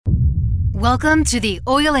Welcome to the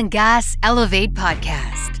Oil and Gas Elevate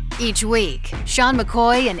podcast. Each week, Sean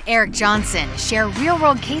McCoy and Eric Johnson share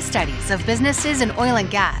real-world case studies of businesses in oil and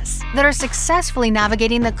gas that are successfully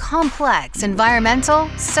navigating the complex environmental,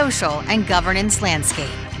 social, and governance landscape.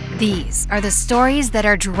 These are the stories that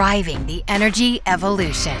are driving the energy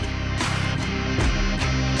evolution.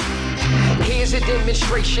 Here's a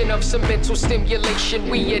demonstration of some mental stimulation.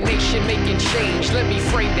 We a nation making change. Let me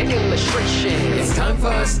frame the illustration. It's time for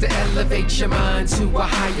us to elevate your mind to a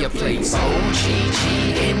higher place.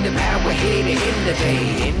 OGG in the power here to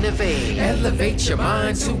innovate. Elevate your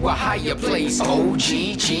mind to a higher place.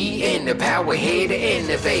 OGG in the power here to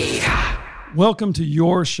innovate. Welcome to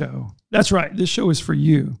your show. That's right. This show is for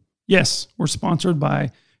you. Yes, we're sponsored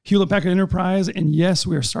by Hewlett-Packard Enterprise. And yes,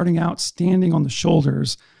 we are starting out standing on the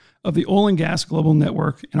shoulders of the Oil and Gas Global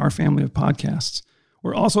Network and our family of podcasts.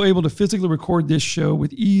 We're also able to physically record this show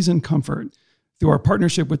with ease and comfort through our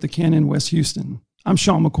partnership with the Canon West Houston. I'm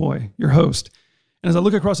Sean McCoy, your host. And as I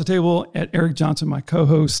look across the table at Eric Johnson, my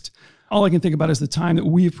co-host, all I can think about is the time that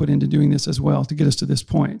we've put into doing this as well to get us to this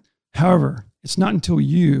point. However, it's not until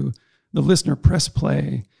you, the listener, press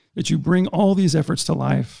play that you bring all these efforts to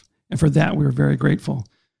life. And for that, we are very grateful.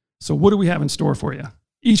 So what do we have in store for you?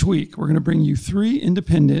 Each week, we're going to bring you 3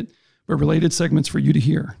 independent but related segments for you to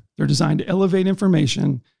hear. They're designed to elevate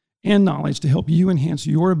information and knowledge to help you enhance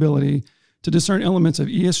your ability to discern elements of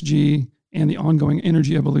ESG and the ongoing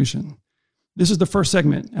energy evolution. This is the first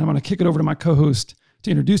segment, and I'm going to kick it over to my co-host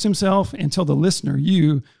to introduce himself and tell the listener,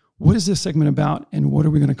 what is this segment about and what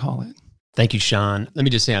are we going to call it? Thank you, Sean. Let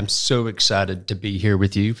me just say I'm so excited to be here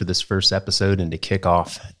with you for this first episode and to kick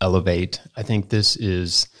off Elevate. I think this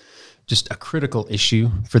is just a critical issue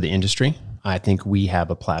for the industry. I think we have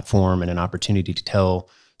a platform and an opportunity to tell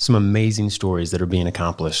some amazing stories that are being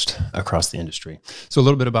accomplished across the industry. So a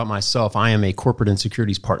little bit about myself. I am a corporate and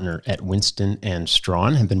securities partner at Winston &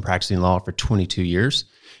 Strawn. I've been practicing law for 22 years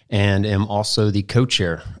and am also the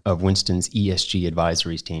co-chair of Winston's ESG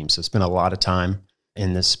advisory team. So spent a lot of time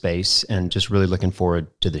in this space and just really looking forward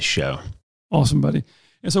to this show. Awesome, buddy.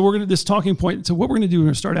 And so we're going to, this talking point, so what we're going to do, we're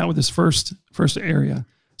going to start out with this first area.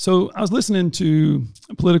 So I was listening to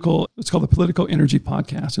it's called the Political Energy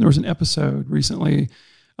Podcast. And there was an episode recently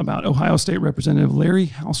about Ohio State Representative Larry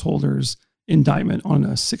Householder's indictment on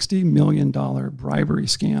a $60 million bribery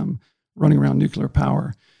scam running around nuclear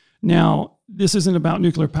power. Now, this isn't about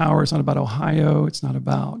nuclear power. It's not about Ohio. It's not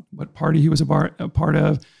about what party he was a part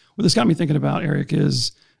of. What this got me thinking about, Eric,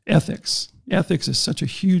 is ethics. Ethics is such a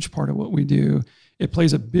huge part of what we do. It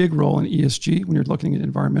plays a big role in ESG when you're looking at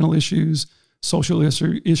environmental issues, social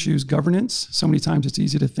issues, governance. So many times it's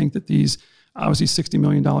easy to think that these, obviously $60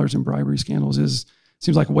 million in bribery scandals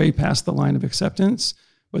seems like way past the line of acceptance.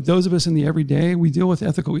 But those of us in the everyday, we deal with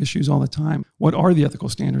ethical issues all the time. What are the ethical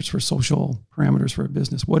standards for social parameters for a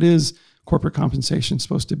business? What is corporate compensation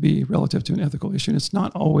supposed to be relative to an ethical issue? And it's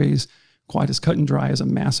not always quite as cut and dry as a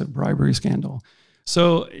massive bribery scandal.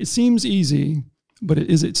 So it seems easy, but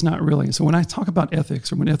it's not really. So when I talk about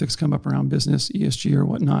ethics or when ethics come up around business, ESG or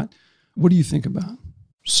whatnot, what do you think about?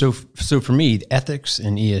 So for me, ethics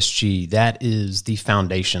and ESG, that is the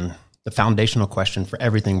foundational question for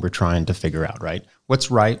everything we're trying to figure out, right?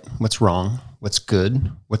 What's right, what's wrong, what's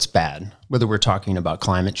good, what's bad, whether we're talking about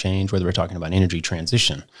climate change, whether we're talking about energy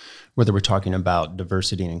transition, whether we're talking about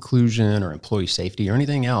diversity and inclusion or employee safety or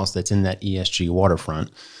anything else that's in that ESG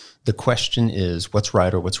waterfront. The question is what's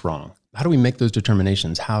right or what's wrong? How do we make those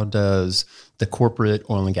determinations? How does the corporate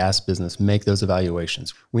oil and gas business make those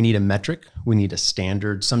evaluations? We need a metric, we need a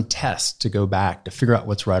standard, some test to go back to figure out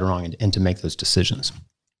what's right or wrong and to make those decisions.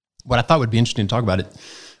 What I thought would be interesting to talk about it,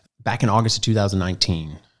 back in August of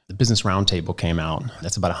 2019, the Business Roundtable came out.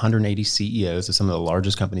 That's about 180 CEOs of some of the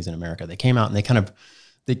largest companies in America. They came out and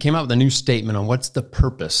they came out with a new statement on what's the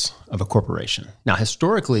purpose of a corporation. Now,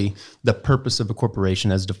 historically, the purpose of a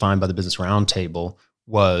corporation as defined by the Business Roundtable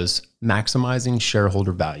was maximizing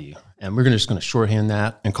shareholder value. And we're just going to shorthand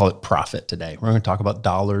that and call it profit today. We're going to talk about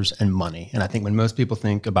dollars and money. And I think when most people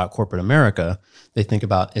think about corporate America, they think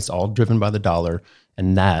about it's all driven by the dollar.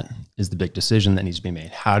 And that is the big decision that needs to be made.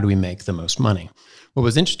 How do we make the most money? What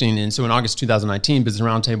was interesting, and so in August 2019, Business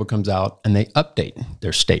Roundtable comes out and they update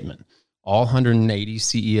their statement. All 180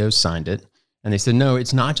 CEOs signed it. And they said, no,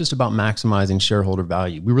 it's not just about maximizing shareholder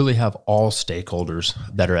value. We really have all stakeholders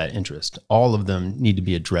that are at interest. All of them need to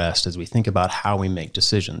be addressed as we think about how we make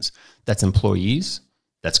decisions. That's employees,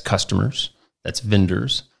 that's customers, that's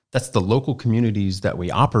vendors, that's the local communities that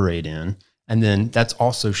we operate in, and then that's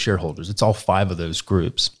also shareholders. It's all 5 of those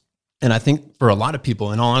groups. And I think for a lot of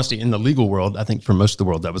people, in all honesty, in the legal world, I think for most of the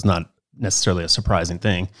world, that was not necessarily a surprising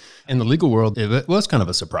thing. In the legal world, it was kind of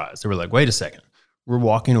a surprise. They were like, wait a second, we're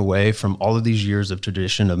walking away from all of these years of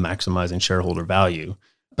tradition of maximizing shareholder value.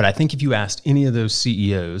 But I think if you asked any of those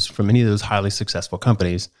CEOs from any of those highly successful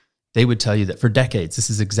companies, they would tell you that for decades, this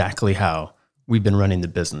is exactly how we've been running the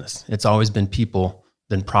business. It's always been people,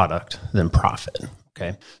 then product, then profit.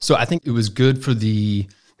 Okay. So I think it was good for the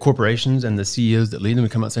corporations and the CEOs that lead them to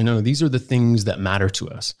come out and say, no, these are the things that matter to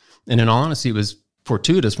us. And in all honesty, it was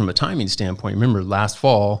fortuitous from a timing standpoint. Remember, last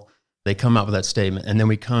fall, they come out with that statement, and then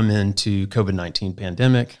we come into COVID-19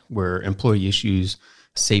 pandemic where employee issues,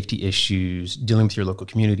 safety issues, dealing with your local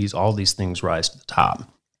communities, all these things rise to the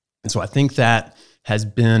top. And so I think that has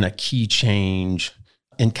been a key change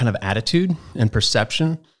in kind of attitude and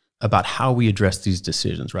perception about how we address these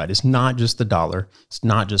decisions, right? It's not just the dollar, it's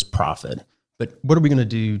not just profit, but what are we going to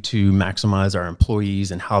do to maximize our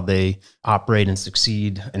employees and how they operate and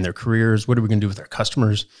succeed in their careers? What are we going to do with our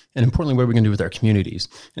customers? And importantly, what are we going to do with our communities?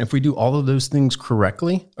 And if we do all of those things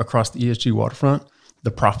correctly across the ESG waterfront,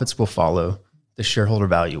 the profits will follow, the shareholder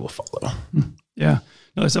value will follow. Yeah.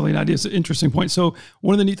 No, that's definitely an idea. It's an interesting point. So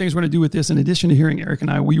one of the neat things we're going to do with this, in addition to hearing Eric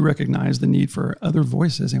and I, we recognize the need for other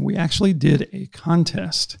voices. And we actually did a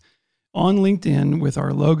contest on LinkedIn with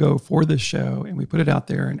our logo for the show. And we put it out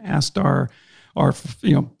there and asked our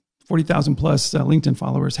 40,000 plus LinkedIn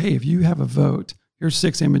followers, hey, if you have a vote, here's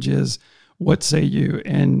 6 images, what say you?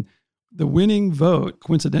 And the winning vote,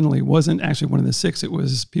 coincidentally, wasn't actually one of the 6. It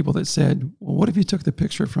was people that said, well, what if you took the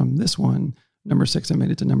picture from this one, number 6, and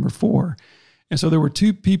made it to number 4? And so there were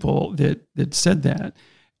 2 people that said that.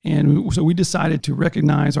 And so we decided to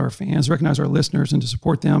recognize our fans, recognize our listeners, and to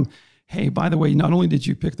support them. Hey, by the way, not only did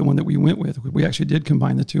you pick the one that we went with, we actually did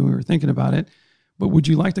combine the 2 when we were thinking about it, but would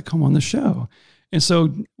you like to come on the show? And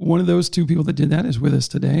so one of those 2 people that did that is with us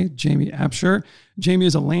today, Jamie Absher. Jamie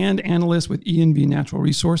is a land analyst with ENV Natural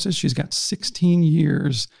Resources. She's got 16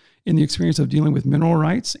 years in the experience of dealing with mineral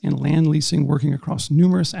rights and land leasing, working across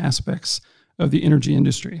numerous aspects of the energy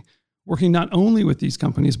industry, working not only with these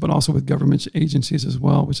companies, but also with government agencies as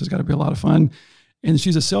well, which has got to be a lot of fun. And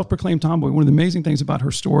she's a self-proclaimed tomboy. One of the amazing things about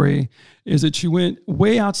her story is that she went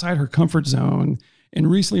way outside her comfort zone and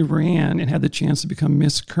recently ran and had the chance to become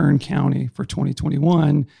Miss Kern County for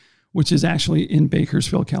 2021, which is actually in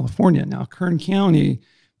Bakersfield, California. Now, Kern County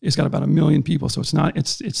has got about 1 million people, so it's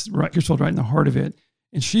right, Bakersfield right in the heart of it.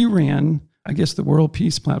 And she ran, I guess the World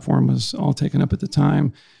Peace platform was all taken up at the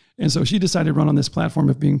time. And so she decided to run on this platform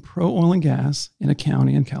of being pro-oil and gas in a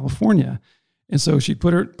county in California. And so she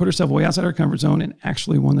put herself way outside her comfort zone and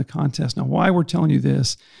actually won the contest. Now, why we're telling you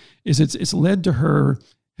this is it's led to her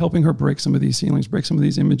helping her break some of these ceilings, break some of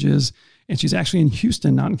these images. And she's actually in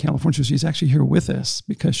Houston, not in California. So she's actually here with us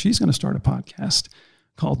because she's going to start a podcast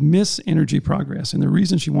called Miss Energy Progress. And the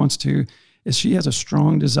reason she wants to is she has a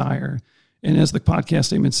strong desire. And as the podcast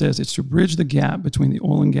statement says, it's to bridge the gap between the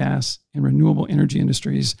oil and gas and renewable energy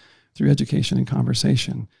industries through education and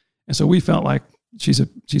conversation. And so we felt like she's an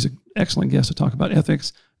excellent guest to talk about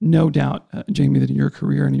ethics. No doubt, Jamie, that in your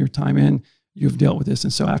career and in your time you've dealt with this.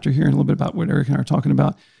 And so after hearing a little bit about what Eric and I are talking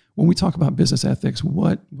about, when we talk about business ethics,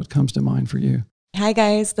 what comes to mind for you? Hi,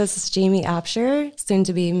 guys. This is Jamie Absher, soon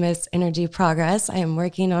to be Miss Energy Progress. I am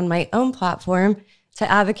working on my own platform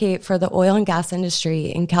to advocate for the oil and gas industry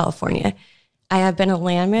in California. I have been a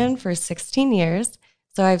landman for 16 years,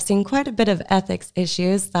 so I've seen quite a bit of ethics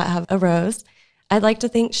issues that have arose. I'd like to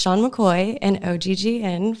thank Sean McCoy and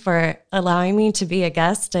OGGN for allowing me to be a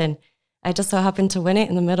guest, and I just so happened to win it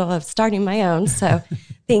in the middle of starting my own. So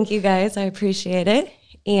thank you guys. I appreciate it.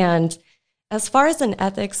 And as far as an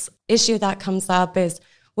ethics issue that comes up is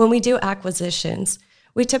when we do acquisitions,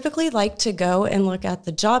 we typically like to go and look at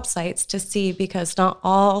the job sites to see, because not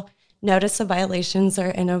all notice of violations,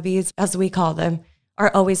 or NOVs, as we call them,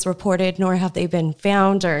 are always reported, nor have they been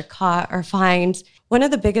found or caught or fined. One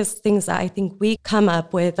of the biggest things that I think we come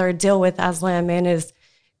up with or deal with as landmen is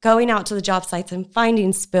going out to the job sites and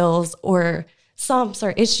finding spills or sumps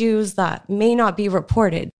or issues that may not be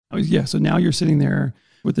reported. Oh, yeah. So now you're sitting there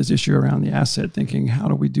with this issue around the asset thinking, how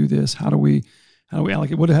do we do this? How do we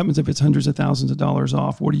allocate? What happens if it's hundreds of thousands of dollars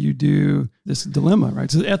off? What do you do? This dilemma, right?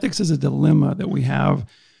 So ethics is a dilemma that we have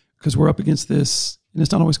because we're up against this, and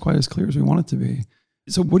it's not always quite as clear as we want it to be.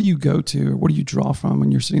 So what do you go to, or what do you draw from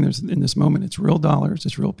when you're sitting there in this moment? It's real dollars,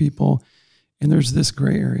 it's real people, and there's this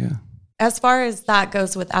gray area. As far as that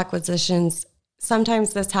goes with acquisitions,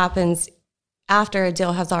 sometimes this happens after a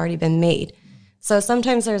deal has already been made. So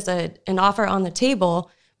sometimes there's an offer on the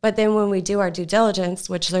table, but then when we do our due diligence,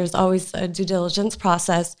 which there's always a due diligence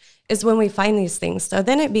process, is when we find these things. So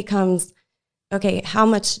then it becomes, okay, how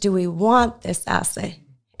much do we want this asset?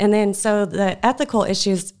 And then so the ethical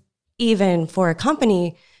issues even for a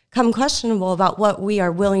company, come questionable about what we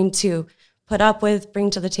are willing to put up with, bring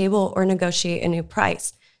to the table, or negotiate a new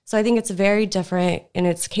price. So I think it's very different, and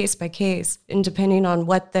it's case by case, and depending on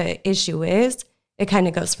what the issue is, it kind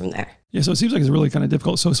of goes from there. Yeah, so it seems like it's really kind of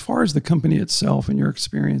difficult. So as far as the company itself and your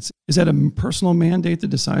experience, is that a personal mandate that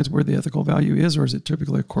decides where the ethical value is, or is it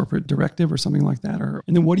typically a corporate directive or something like that?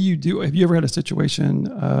 And then what do you do? Have you ever had a situation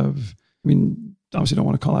of, obviously don't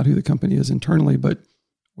want to call out who the company is internally, but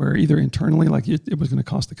where either internally, like it was going to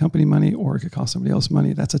cost the company money or it could cost somebody else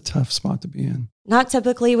money? That's a tough spot to be in. Not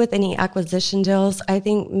typically with any acquisition deals. I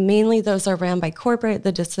think mainly those are ran by corporate.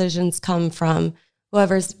 The decisions come from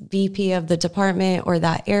whoever's VP of the department or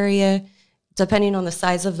that area. Depending on the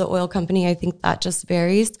size of the oil company, I think that just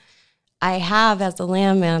varies. I have, as a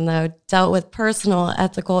landman, though, dealt with personal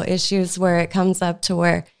ethical issues where it comes up to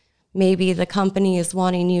where maybe the company is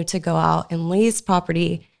wanting you to go out and lease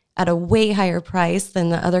property at a way higher price than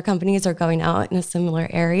the other companies are going out in a similar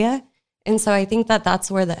area. And so I think that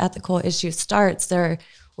that's where the ethical issue starts there,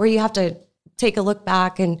 where you have to take a look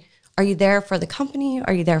back and are you there for the company?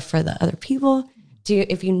 Are you there for the other people?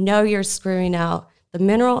 If you know you're screwing out the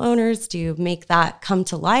mineral owners, do you make that come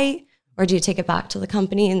to light, or do you take it back to the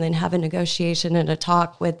company and then have a negotiation and a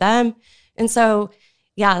talk with them? And so,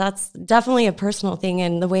 yeah, that's definitely a personal thing.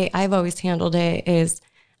 And the way I've always handled it is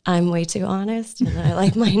I'm way too honest, and I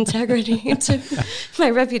like my integrity my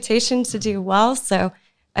reputation to do well. So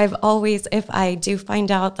I've always, if I do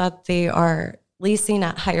find out that they are leasing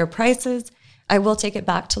at higher prices, I will take it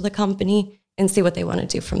back to the company and see what they want to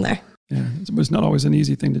do from there. Yeah, it's not always an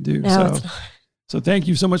easy thing to do. No, it's not. So thank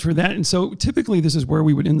you so much for that. And so typically this is where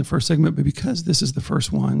we would end the first segment, but because this is the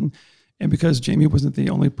first one, and because Jamie wasn't the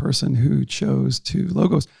only person who chose 2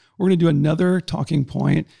 logos, we're going to do another talking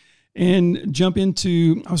point and jump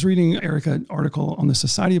into, I was reading, Erica, an article on the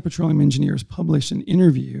Society of Petroleum Engineers published an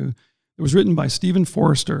interview. It was written by Stephen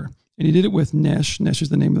Forrester, and he did it with Nesh. Nesh is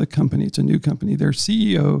the name of the company. It's a new company. Their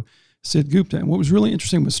CEO, Sid Gupta. And what was really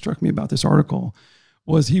interesting, what struck me about this article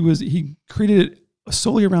was he created it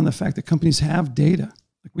solely around the fact that companies have data.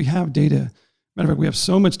 Like we have data. Matter of fact, we have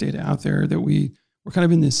so much data out there that we're kind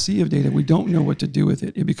of in this sea of data. We don't know what to do with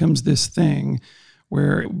it. It becomes this thing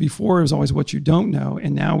where before it was always what you don't know.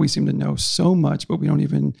 And now we seem to know so much, but we don't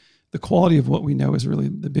even, the quality of what we know is really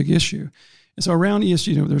the big issue. And so around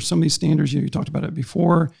ESG, there's some of these standards, you talked about it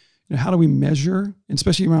before, how do we measure, and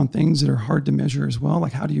especially around things that are hard to measure as well?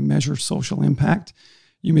 Like how do you measure social impact?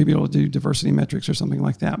 You may be able to do diversity metrics or something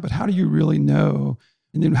like that, but how do you really know?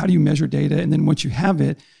 And then how do you measure data? And then once you have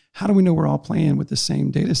it, how do we know we're all playing with the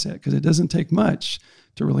same data set? Because it doesn't take much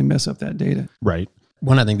to really mess up that data. Right.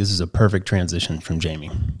 One, I think this is a perfect transition from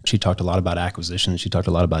Jamie. She talked a lot about acquisitions. She talked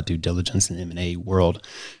a lot about due diligence in the M&A world.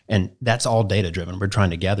 And that's all data driven. We're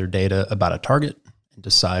trying to gather data about a target and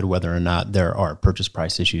decide whether or not there are purchase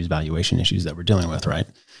price issues, valuation issues that we're dealing with, right?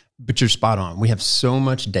 But you're spot on. We have so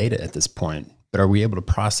much data at this point, but are we able to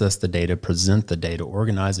process the data, present the data,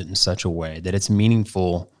 organize it in such a way that it's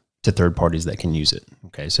meaningful to third parties that can use it?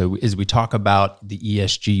 Okay, so as we talk about the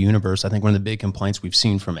ESG universe, I think one of the big complaints we've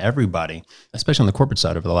seen from everybody, especially on the corporate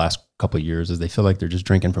side over the last couple of years, is they feel like they're just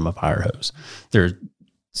drinking from a fire hose. There's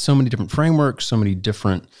so many different frameworks, so many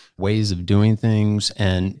different ways of doing things,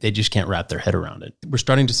 and they just can't wrap their head around it. We're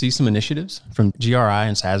starting to see some initiatives from GRI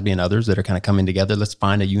and SASB and others that are kind of coming together. Let's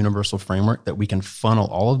find a universal framework that we can funnel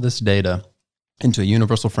all of this data into a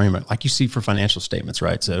universal framework like you see for financial statements,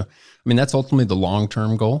 right? So, that's ultimately the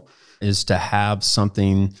long-term goal, is to have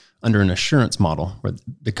something under an assurance model where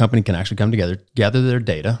the company can actually come together, gather their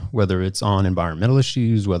data, whether it's on environmental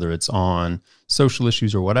issues, whether it's on social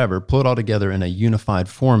issues or whatever, pull it all together in a unified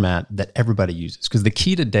format that everybody uses. Because the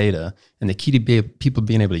key to data and the key to people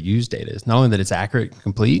being able to use data is not only that it's accurate and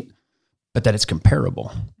complete, but that it's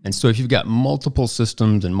comparable. And so if you've got multiple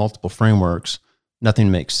systems and multiple frameworks,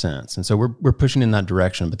 nothing makes sense. And so we're pushing in that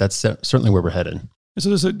direction, but that's certainly where we're headed. So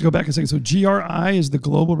just go back a second. So GRI is the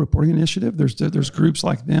Global Reporting Initiative. There's groups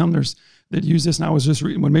like them. That use this. And I was just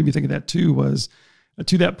reading, what made me think of that too was,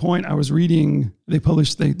 to that point, I was reading, they put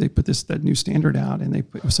that new standard out, and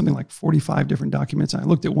it was something like 45 different documents. And I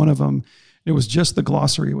looked at one of them. It was just the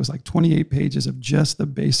glossary. It was like 28 pages of just the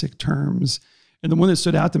basic terms. And the one that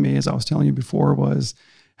stood out to me, as I was telling you before, was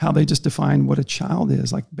how they just define what a child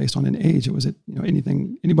is, like based on an age. It was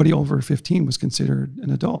anybody over 15 was considered an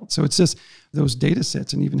adult. So it's just those data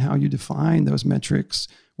sets, and even how you define those metrics,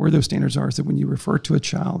 where those standards are, so when you refer to a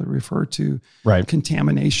child or refer to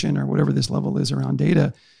contamination or whatever this level is around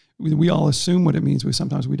data, we all assume what it means.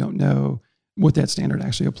 Sometimes we don't know what that standard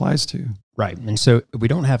actually applies to. Right. And so if we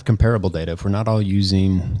don't have comparable data, if we're not all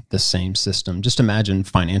using the same system, just imagine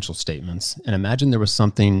financial statements, and imagine there was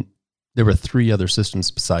something there were 3 other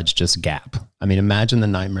systems besides just GAP. I mean, imagine the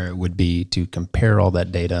nightmare it would be to compare all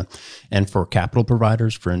that data, and for capital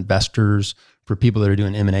providers, for investors, for people that are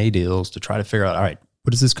doing M&A deals to try to figure out, all right,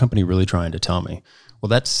 what is this company really trying to tell me? Well,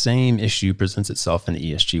 that same issue presents itself in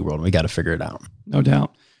the ESG world. We got to figure it out. No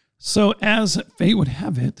doubt. So as fate would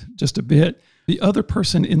have it, just a bit, the other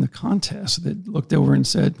person in the contest that looked over and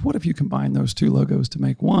said, what if you combine those 2 logos to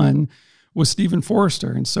make one, was Stephen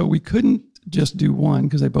Forrester. And so we couldn't just do one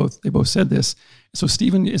because they both said this. So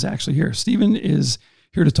Stephen is actually here. Stephen is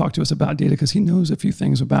here to talk to us about data because he knows a few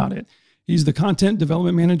things about it. He's the content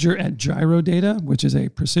development manager at Gyro Data, which is a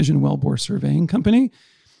precision wellbore surveying company.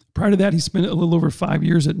 Prior to that, he spent a little over 5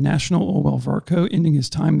 years at National Oilwell Varco, ending his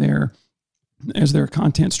time there as their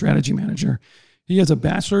content strategy manager. He has a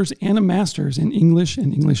bachelor's and a master's in English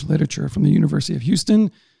and English literature from the University of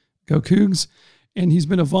Houston. Go Cougs. And he's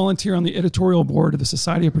been a volunteer on the editorial board of the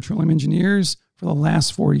Society of Petroleum Engineers for the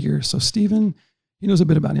last 4 years. So Stephen, he knows a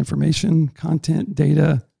bit about information, content,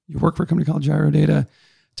 data. You work for a company called Gyro Data.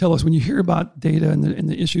 Tell us, when you hear about data and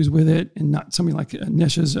the issues with it, and not something like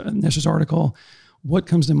Nesh's article, what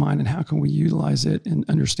comes to mind and how can we utilize it and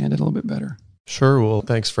understand it a little bit better? Sure. Well,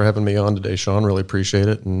 thanks for having me on today, Sean. Really appreciate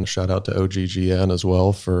it. And shout out to OGGN as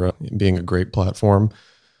well for being a great platform.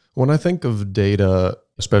 When I think of data,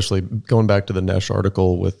 especially going back to the Nesh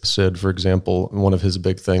article with Sid, for example, one of his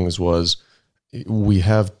big things was we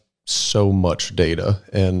have so much data,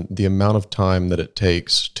 and the amount of time that it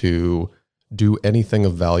takes to do anything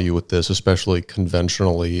of value with this, especially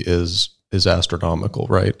conventionally, is astronomical,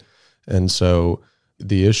 right? And so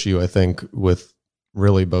the issue, I think, with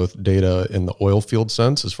really both data in the oil field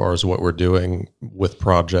sense, as far as what we're doing with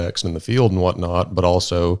projects in the field and whatnot, but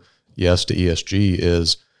also, yes, to ESG,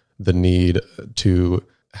 is the need to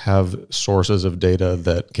have sources of data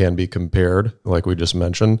that can be compared, like we just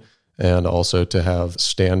mentioned, and also to have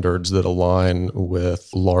standards that align with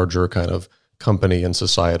larger kind of company and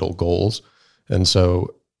societal goals. And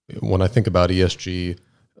so when I think about ESG,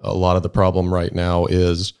 a lot of the problem right now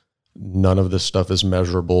is none of this stuff is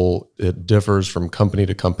measurable. It differs from company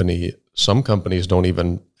to company. Some companies don't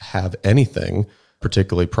even have anything,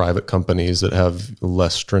 particularly private companies that have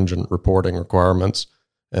less stringent reporting requirements.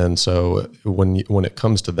 And so when it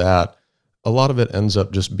comes to that, a lot of it ends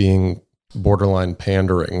up just being borderline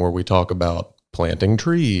pandering, where we talk about planting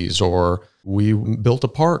trees or we built a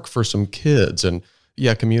park for some kids. And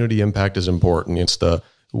yeah, community impact is important. It's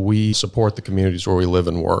we support the communities where we live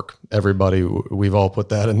and work. Everybody, we've all put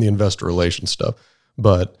that in the investor relations stuff.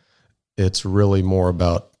 But it's really more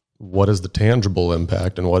about what is the tangible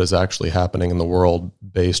impact and what is actually happening in the world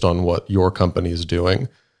based on what your company is doing.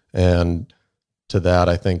 And to that,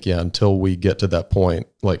 I think, until we get to that point,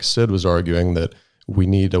 like Sid was arguing, that we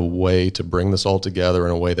need a way to bring this all together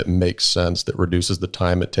in a way that makes sense, that reduces the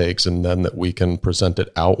time it takes, and then that we can present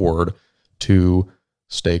it outward to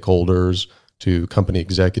stakeholders, to company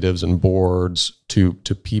executives and boards, to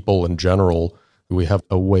people in general. We have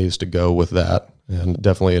a ways to go with that, and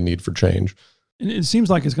definitely a need for change. And it seems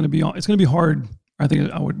like it's going to be hard. I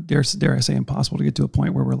think I would dare I say impossible to get to a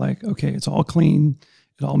point where we're like, okay, it's all clean.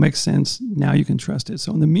 It all makes sense. Now you can trust it.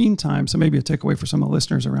 So in the meantime, so maybe a takeaway for some of the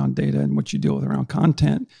listeners around data and what you deal with around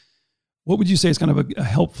content, what would you say is kind of a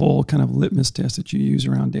helpful kind of litmus test that you use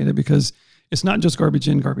around data? Because it's not just garbage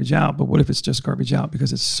in, garbage out, but what if it's just garbage out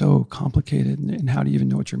because it's so complicated, and how do you even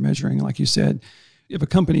know what you're measuring? Like you said, if a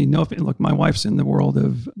company, look, my wife's in the world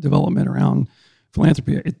of development around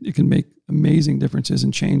philanthropy, it can make amazing differences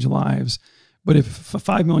and change lives. But if a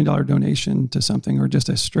 $5 million donation to something, or just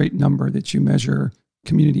a straight number that you measure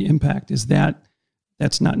community impact,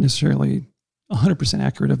 that's not necessarily 100%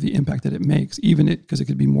 accurate of the impact that it makes, because it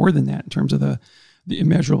could be more than that in terms of the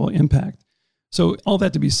immeasurable impact. So all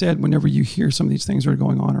that to be said, whenever you hear some of these things that are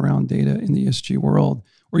going on around data in the ESG world,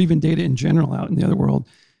 or even data in general out in the other world,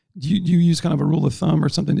 do you use kind of a rule of thumb or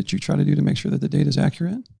something that you try to do to make sure that the data is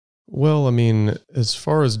accurate? Well, I mean, as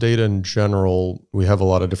far as data in general, we have a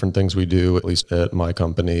lot of different things we do, at least at my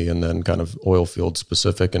company, and then kind of oil field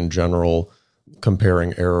specific in general,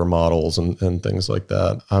 comparing error models and things like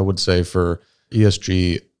that. I would say for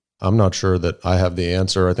ESG, I'm not sure that I have the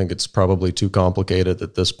answer. I think it's probably too complicated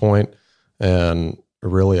at this point. And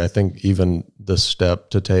really, I think even the step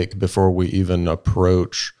to take before we even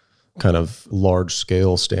approach kind of large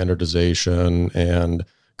scale standardization and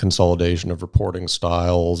consolidation of reporting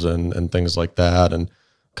styles and things like that, and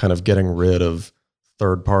kind of getting rid of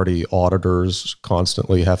third-party auditors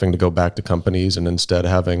constantly having to go back to companies and instead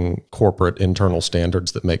having corporate internal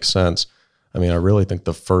standards that make sense. I mean, I really think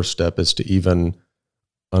the first step is to even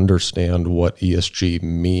understand what ESG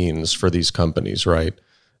means for these companies, right?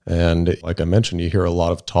 And like I mentioned, you hear a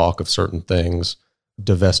lot of talk of certain things.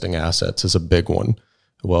 Divesting assets is a big one.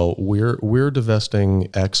 Well, we're divesting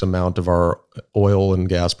X amount of our oil and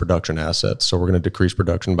gas production assets. So we're going to decrease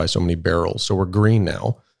production by so many barrels. So we're green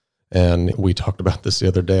now. And we talked about this the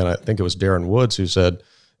other day, and I think it was Darren Woods who said,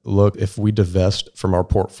 look, if we divest from our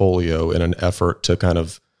portfolio in an effort to kind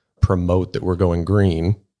of promote that we're going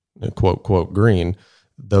green, quote, quote, green,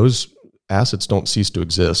 those assets don't cease to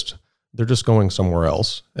exist. They're just going somewhere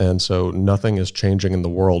else. And so nothing is changing in the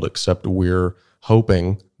world except we're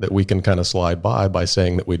hoping that we can kind of slide by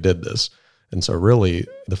saying that we did this. And so really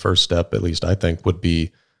the first step, at least I think, would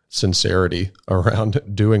be sincerity around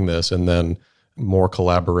doing this, and then more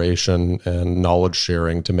collaboration and knowledge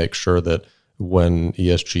sharing to make sure that when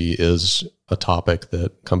ESG is a topic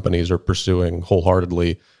that companies are pursuing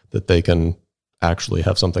wholeheartedly, that they can actually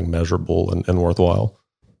have something measurable and worthwhile.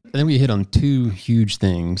 I think we hit on two huge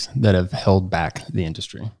things that have held back the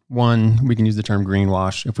industry. One, we can use the term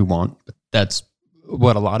greenwash if we want, but that's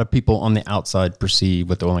what a lot of people on the outside perceive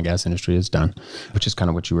what the oil and gas industry has done, which is kind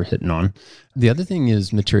of what you were hitting on. The other thing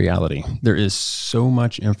is materiality. There is so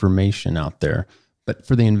much information out there, but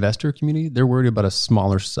for the investor community, they're worried about a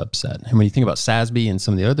smaller subset. And when you think about SASB and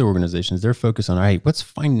some of the other organizations, they're focused on, all right, what's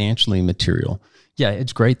financially material? Yeah,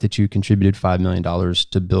 it's great that you contributed $5 million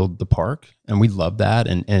to build the park, and we love that.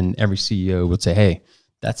 And every CEO would say, hey,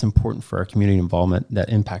 that's important for our community involvement. That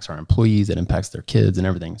impacts our employees, that impacts their kids and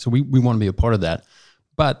everything. So we want to be a part of that.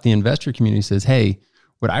 But the investor community says, hey,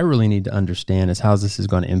 what I really need to understand is how this is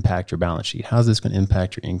going to impact your balance sheet. How's this going to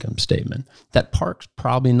impact your income statement? That park's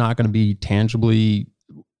probably not going to be tangibly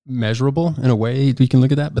measurable in a way we can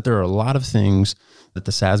look at that, but there are a lot of things that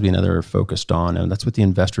the SASB and other are focused on, and that's what the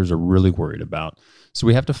investors are really worried about. So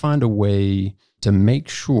we have to find a way to make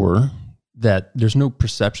sure that there's no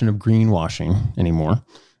perception of greenwashing anymore.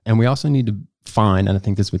 And we also need to find, and I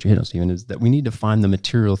think this is what you hit on, Stephen, is that we need to find the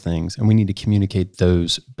material things and we need to communicate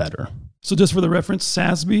those better. So just for the reference,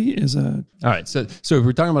 SASB is a... All right. So if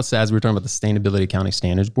we're talking about SASB, we're talking about the Sustainability Accounting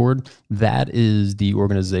Standards Board. That is the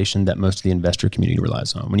organization that most of the investor community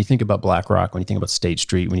relies on. When you think about BlackRock, when you think about State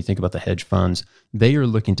Street, when you think about the hedge funds, they are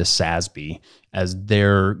looking to SASB as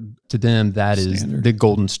to them, that is the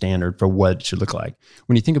golden standard for what it should look like.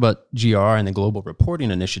 When you think about GRI and the Global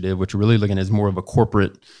Reporting Initiative, which you're really looking at is more of a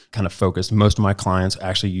corporate kind of focus. Most of my clients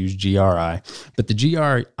actually use GRI, but the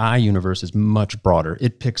GRI universe is much broader.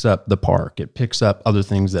 It picks up the park. It picks up other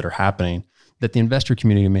things that are happening that the investor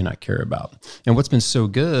community may not care about. And what's been so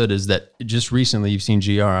good is that just recently you've seen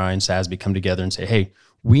GRI and SASB come together and say, hey,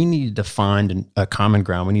 we need to find a common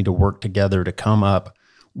ground. We need to work together to come up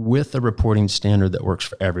with a reporting standard that works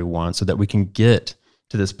for everyone so that we can get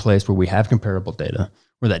to this place where we have comparable data,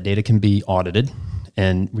 where that data can be audited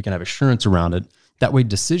and we can have assurance around it. That way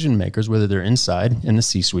decision makers, whether they're inside in the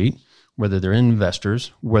C-suite, whether they're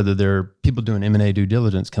investors, whether they're people doing M&A due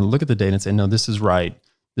diligence, can look at the data and say, no, this is right.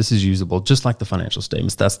 This is usable, just like the financial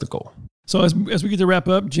statements. That's the goal. So as we get to wrap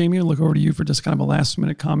up, Jamie, I'll look over to you for just kind of a last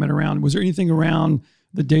minute comment around, was there anything around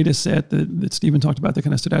the data set that Stephen talked about that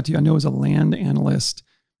kind of stood out to you? I know as a land analyst,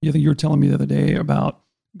 I think you were telling me the other day about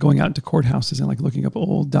going out into courthouses and like looking up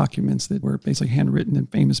old documents that were basically handwritten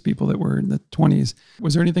and famous people that were in the 20s.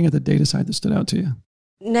 Was there anything at the data side that stood out to you?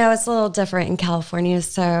 No, it's a little different in California.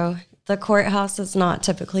 So the courthouse is not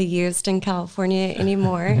typically used in California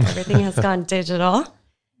anymore. Everything has gone digital.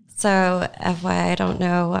 So FYI, I don't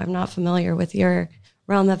know, I'm not familiar with your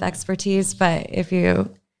realm of expertise, but if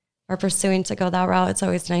you are pursuing to go that route, it's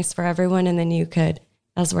always nice for everyone. And then you could,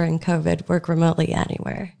 as we're in COVID, work remotely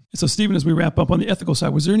anywhere. So Stephen, as we wrap up on the ethical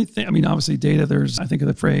side, was there anything, I mean, obviously data, I think of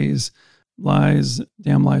the phrase lies,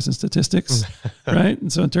 damn lies and statistics, right?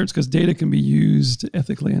 And so in terms, because data can be used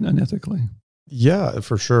ethically and unethically. Yeah,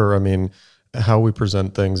 for sure. I mean, how we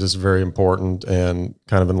present things is very important and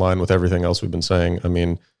kind of in line with everything else we've been saying. I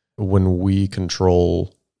mean, when we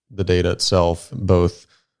control the data itself, both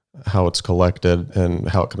how it's collected and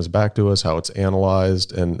how it comes back to us, how it's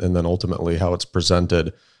analyzed, and then ultimately how it's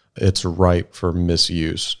presented, it's ripe for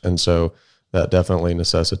misuse. And so that definitely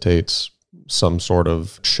necessitates some sort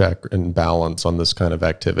of check and balance on this kind of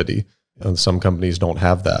activity. And some companies don't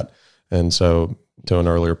have that. And so to an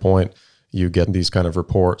earlier point, you get these kind of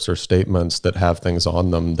reports or statements that have things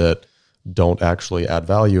on them that don't actually add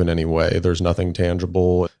value in any way. There's nothing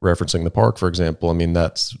tangible. Referencing the park, for example, I mean,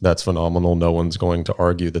 that's phenomenal. No one's going to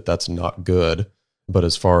argue that that's not good. But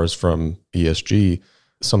as far as from ESG,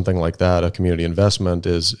 something like that, a community investment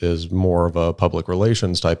is more of a public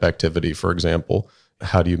relations type activity, for example.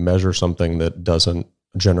 How do you measure something that doesn't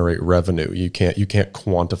generate revenue? You can't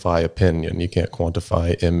quantify opinion. You can't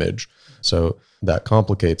quantify image. So that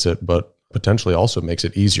complicates it. But potentially also makes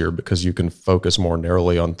it easier because you can focus more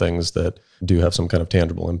narrowly on things that do have some kind of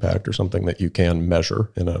tangible impact or something that you can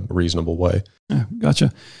measure in a reasonable way. Yeah,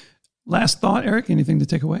 gotcha. Last thought, Eric, anything to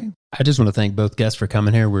take away? I just want to thank both guests for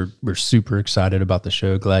coming here. We're super excited about the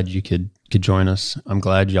show. Glad you could join us. I'm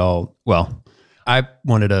glad y'all, well, I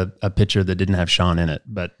wanted a picture that didn't have Sean in it,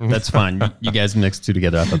 but that's fine. You guys mixed two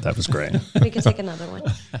together. I thought that was great. We could take another one.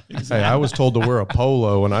 Hey, I was told to wear a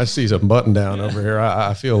polo, and I see some button down over here.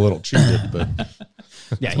 I feel a little cheated, but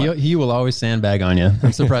yeah, he will always sandbag on you.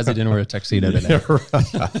 I'm surprised he didn't wear a tuxedo today.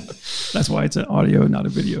 That's why it's an audio, not a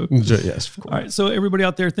video. Yes, of course. All right. So everybody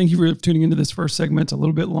out there, thank you for tuning into this first segment. It's a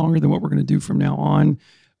little bit longer than what we're going to do from now on.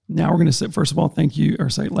 Now we're going to say, last of all, thank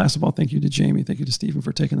you to Jamie. Thank you to Stephen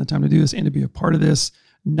for taking the time to do this and to be a part of this,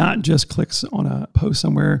 not just clicks on a post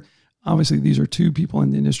somewhere. Obviously, these are two people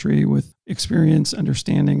in the industry with experience,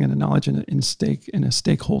 understanding, and a knowledge and a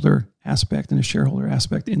stakeholder aspect and a shareholder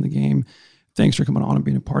aspect in the game. Thanks for coming on and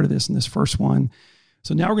being a part of this in this first one.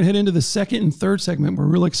 So now we're going to head into the second and third segment. We're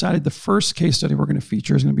really excited. The first case study we're going to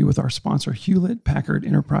feature is going to be with our sponsor, Hewlett Packard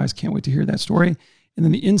Enterprise. Can't wait to hear that story. And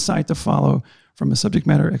then the insight to follow from a subject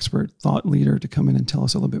matter expert, thought leader to come in and tell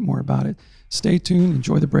us a little bit more about it. Stay tuned.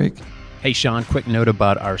 Enjoy the break. Hey, Sean, quick note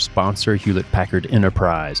about our sponsor, Hewlett Packard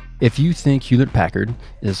Enterprise. If you think Hewlett Packard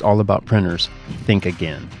is all about printers, think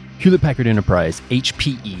again. Hewlett Packard Enterprise,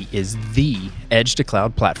 HPE, is the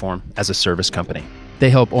edge-to-cloud platform as a service company. They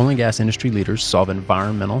help oil and gas industry leaders solve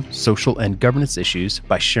environmental, social, and governance issues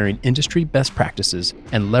by sharing industry best practices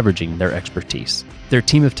and leveraging their expertise. Their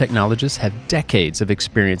team of technologists have decades of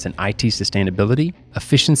experience in IT sustainability,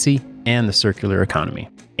 efficiency, and the circular economy.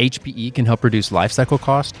 HPE can help reduce lifecycle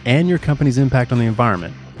cost and your company's impact on the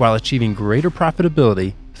environment while achieving greater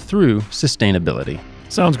profitability through sustainability.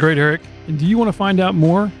 Sounds great, Eric. And do you want to find out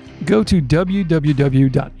more? Go to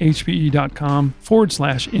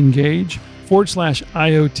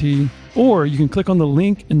www.hpe.com/engage/IoT, or you can click on the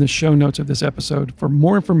link in the show notes of this episode for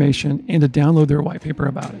more information and to download their white paper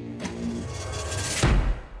about it.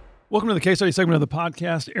 Welcome to the case study segment of the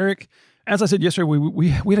podcast. Eric, as I said yesterday, we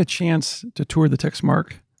had a chance to tour the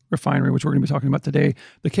Texmark refinery, which we're going to be talking about today.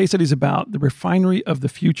 The case study is about the refinery of the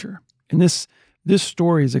future. And this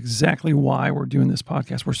story is exactly why we're doing this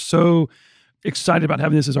podcast. We're so excited about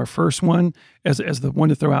having this as our first one, as the one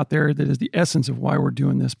to throw out there that is the essence of why we're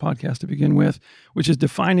doing this podcast to begin with, which is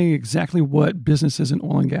defining exactly what businesses in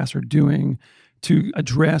oil and gas are doing to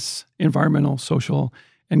address environmental, social,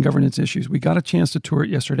 and governance issues. We got a chance to tour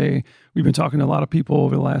it yesterday. We've been talking to a lot of people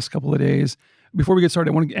over the last couple of days. Before we get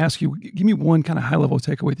started, I want to ask you, give me one kind of high-level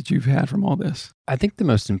takeaway that you've had from all this. I think the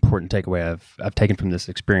most important takeaway I've taken from this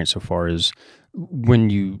experience so far is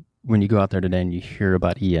when you go out there today and you hear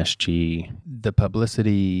about ESG, the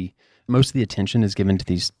publicity, most of the attention is given to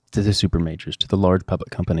the super majors, to the large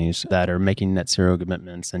public companies that are making net zero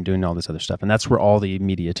commitments and doing all this other stuff. And that's where all the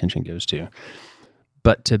media attention goes to.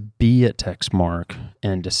 But to be at Texmark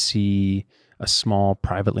and to see a small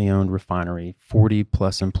privately owned refinery, 40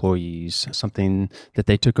 plus employees, something that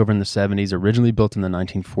they took over in the 70s, originally built in the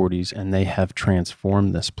 1940s, and they have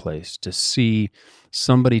transformed this place. To see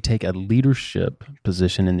somebody take a leadership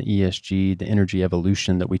position in the ESG, the energy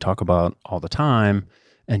evolution that we talk about all the time,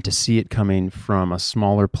 and to see it coming from a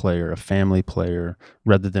smaller player, a family player,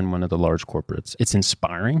 rather than one of the large corporates. It's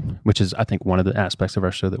inspiring, which is, I think, one of the aspects of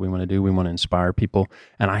our show that we want to do. We want to inspire people.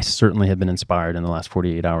 And I certainly have been inspired in the last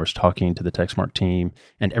 48 hours talking to the Texmark team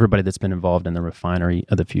and everybody that's been involved in the refinery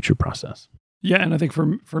of the future process. Yeah, and I think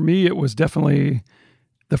for me, it was definitely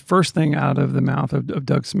the first thing out of the mouth of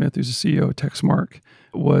Doug Smith, who's the CEO of Texmark,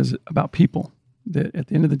 was about people. That at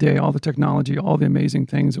the end of the day, all the technology, all the amazing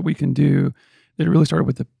things that we can do, that it really started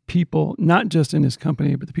with the people, not just in his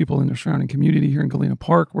company, but the people in the surrounding community here in Galena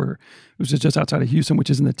Park, where it was just outside of Houston, which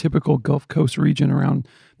is in the typical Gulf Coast region around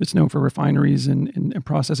that's known for refineries and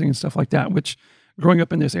processing and stuff like that, which growing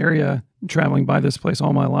up in this area, traveling by this place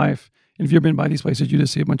all my life, and if you've been by these places, you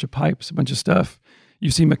just see a bunch of pipes, a bunch of stuff. You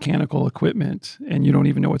see mechanical equipment and you don't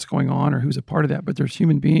even know what's going on or who's a part of that, but there's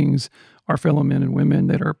human beings, our fellow men and women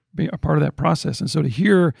that are a part of that process. And so to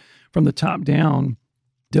hear from the top down,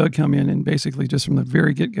 Doug come in and basically just from the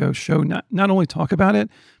very get-go show, not only talk about it,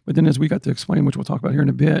 but then as we got to explain, which we'll talk about here in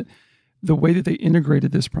a bit, the way that they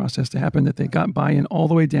integrated this process to happen, that they got buy-in all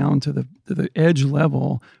the way down to the edge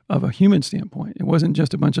level of a human standpoint. It wasn't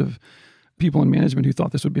just a bunch of people in management who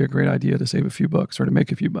thought this would be a great idea to save a few bucks or to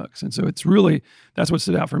make a few bucks. And so it's really, that's what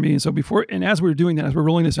stood out for me. And so as we're doing that, as we're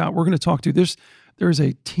rolling this out, we're going to talk to there's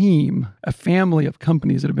a team, a family of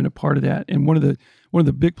companies that have been a part of that. And one of the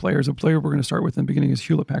big players, a player we're going to start with in the beginning is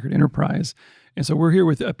Hewlett Packard Enterprise. And so we're here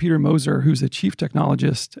with Peter Moser, who's the Chief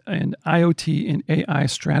Technologist and IoT and AI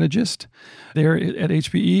Strategist there at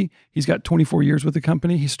HPE. He's got 24 years with the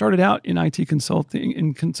company. He started out in IT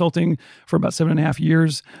consulting for about 7.5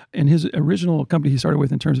 years. And his original company he started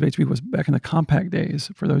with in terms of HPE was back in the Compaq days,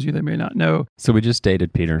 for those of you that may not know. So we just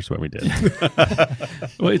dated Peter is what we did.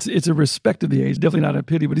 Well, it's a respect of the age, definitely not a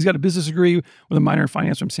pity, but he's got a business degree with a minor in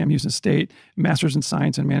finance from Sam Houston State, master's in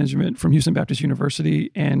science and management from Houston Baptist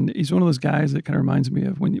University. And he's one of those guys that kind of reminds me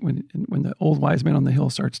of when the old wise man on the hill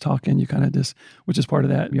starts talking, you kind of just, which is part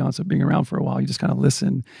of that, to be honest, of being around for a while, you just kind of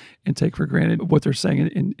listen and take for granted what they're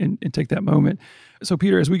saying and take that moment. So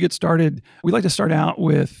Peter, as we get started, we'd like to start out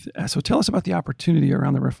with, so tell us about the opportunity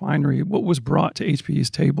around the refinery. What was brought to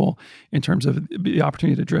HPE's table in terms of the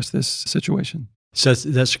opportunity to address this situation? So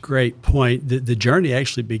that's a great point. The journey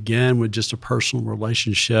actually began with just a personal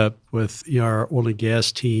relationship with our oil and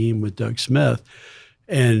gas team with Doug Smith.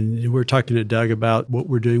 And we're talking to Doug about what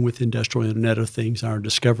we're doing with Industrial Internet of Things, our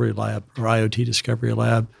discovery lab, our IoT discovery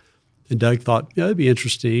lab. And Doug thought, it'd be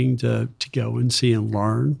interesting to go and see and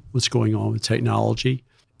learn what's going on with technology.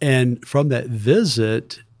 And from that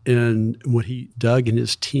visit and what Doug and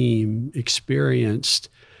his team experienced,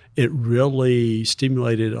 it really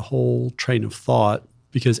stimulated a whole train of thought,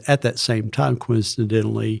 because at that same time,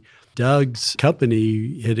 coincidentally, Doug's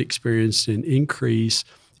company had experienced an increase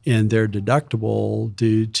in their deductible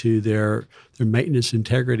due to their maintenance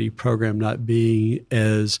integrity program not being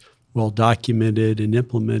as well documented and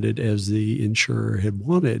implemented as the insurer had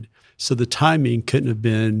wanted. So the timing couldn't have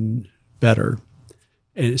been better.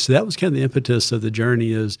 And so that was kind of the impetus of the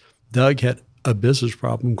journey. Is Doug had a business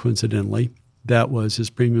problem, coincidentally. That was his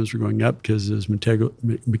premiums were going up because his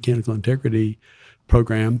mechanical integrity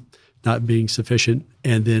program not being sufficient,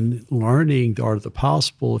 and then learning the art of the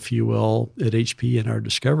possible, if you will, at HPE in our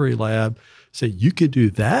discovery lab, say you could do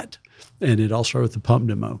that. And it all started with the pump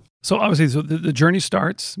demo. So obviously, the journey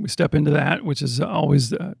starts. We step into that, which is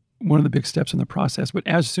always one of the big steps in the process. But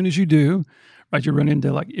as soon as you do, right, you run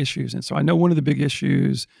into like issues. And so I know one of the big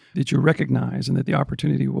issues that you recognize and that the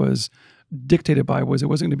opportunity was dictated by was it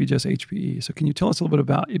wasn't going to be just HPE. So can you tell us a little bit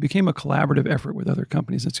about, it became a collaborative effort with other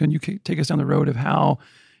companies. And so can you take us down the road of how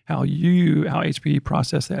HPE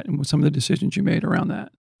processed that and what some of the decisions you made around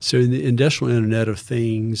that? So in the industrial Internet of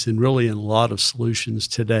Things, and really in a lot of solutions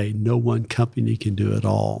today, no one company can do it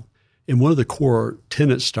all. And one of the core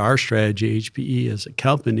tenets to our strategy, HPE as a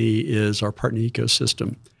company, is our partner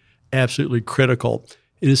ecosystem. Absolutely critical.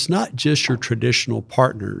 And it's not just your traditional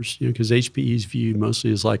partners, because HPE is viewed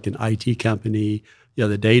mostly as like an IT company,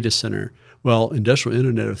 the data center. Well, industrial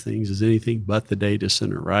Internet of Things is anything but the data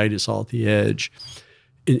center, right? It's all at the edge.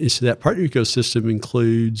 And so that partner ecosystem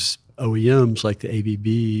includes OEMs like the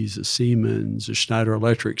ABBs, the Siemens, the Schneider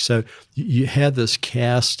Electric. So you have this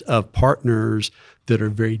cast of partners that are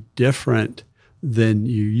very different than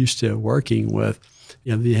you're used to working with.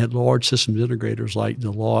 You had large systems integrators like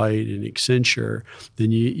Deloitte and Accenture.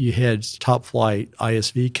 Then you had top flight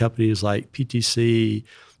ISV companies like PTC.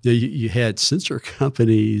 You had sensor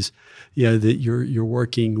companies, that you're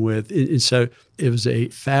working with. And so it was a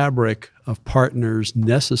fabric of partners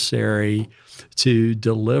necessary to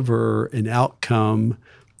deliver an outcome,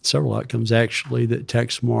 several outcomes actually, that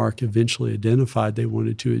Texmark eventually identified they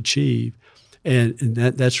wanted to achieve. And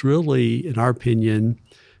that's really, in our opinion,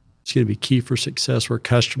 it's going to be key for success, where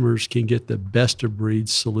customers can get the best of breed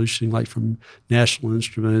solution, like from National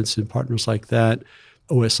Instruments and partners like that,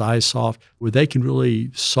 OSIsoft, where they can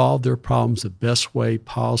really solve their problems the best way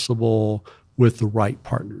possible with the right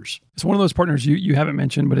partners. So one of those partners you haven't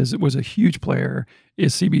mentioned, but was a huge player,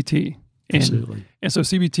 is CBT. Absolutely. And so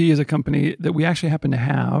CBT is a company that we actually happen to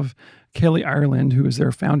have Kelly Ireland, who is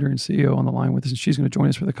their founder and CEO, on the line with us, and she's going to join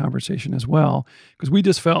us for the conversation as well, because we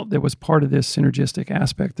just felt that was part of this synergistic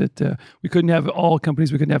aspect that we couldn't have all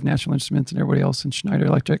companies, we couldn't have National Instruments and everybody else and Schneider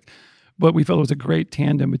Electric, but we felt it was a great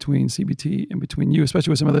tandem between CBT and between you,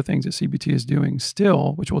 especially with some other things that CBT is doing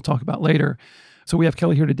still, which we'll talk about later. So we have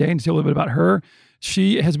Kelly here today, and to tell a little bit about her.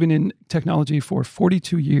 She has been in technology for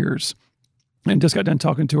 42 years. And just got done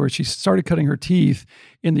talking to her. She started cutting her teeth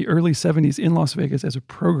in the early 70s in Las Vegas as a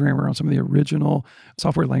programmer on some of the original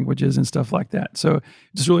software languages and stuff like that. So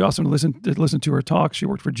it's really awesome to listen to her talk. She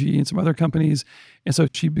worked for GE and some other companies. And so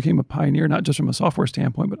she became a pioneer, not just from a software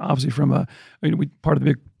standpoint, but obviously from part of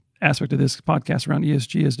the big aspect of this podcast around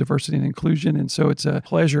ESG is diversity and inclusion. And so it's a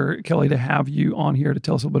pleasure, Kelly, to have you on here to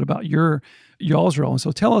tell us a little bit about y'all's role. And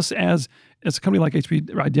so tell us, as a company like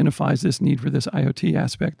HPE identifies this need for this IoT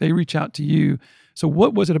aspect, they reach out to you. So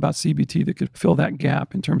what was it about CBT that could fill that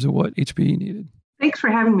gap in terms of what HPE needed? Thanks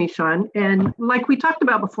for having me, Sean. And like we talked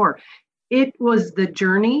about before, It was the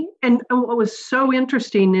journey. And what was so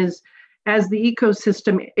interesting is as the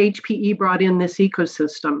ecosystem, HPE brought in this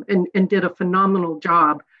ecosystem and did a phenomenal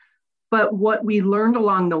job. But what we learned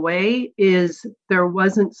along the way is there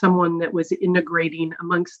wasn't someone that was integrating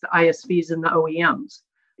amongst the ISVs and the OEMs.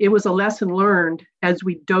 It was a lesson learned as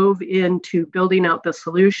we dove into building out the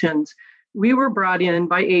solutions. We were brought in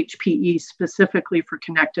by HPE specifically for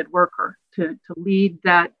Connected Worker to lead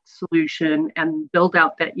that solution and build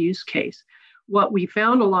out that use case. What we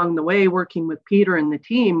found along the way working with Peter and the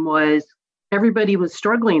team was everybody was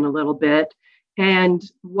struggling a little bit. And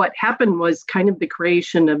what happened was kind of the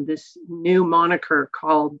creation of this new moniker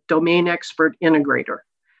called Domain Expert Integrator.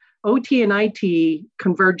 OT and IT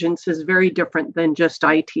convergence is very different than just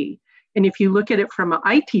IT. And if you look at it from an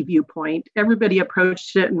IT viewpoint, everybody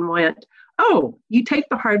approached it and went, oh, you take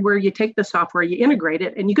the hardware, you take the software, you integrate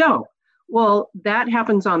it, and you go. Well, that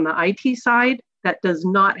happens on the IT side. That does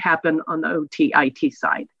not happen on the OT IT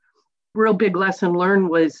side. Real big lesson learned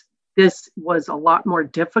was this was a lot more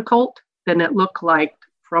difficult than it looked like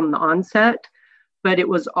from the onset, but it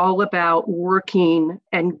was all about working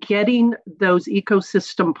and getting those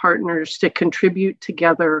ecosystem partners to contribute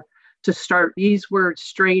together to start. These were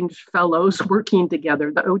strange fellows working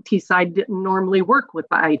together. The OT side didn't normally work with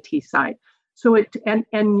the IT side. So and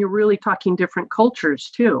you're really talking different cultures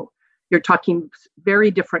too. You're talking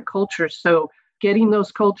very different cultures. So getting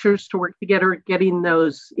those cultures to work together, getting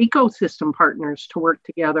those ecosystem partners to work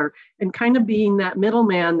together, and kind of being that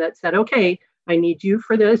middleman that said, okay, I need you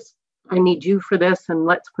for this, I need you for this, and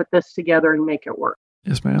let's put this together and make it work.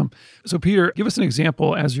 Yes, ma'am. So Peter, give us an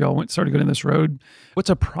example as you all started going down this road. What's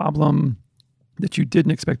a problem that you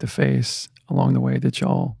didn't expect to face along the way that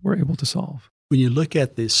y'all were able to solve? When you look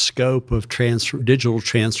at the scope of digital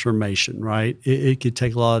transformation, right, it could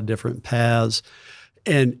take a lot of different paths.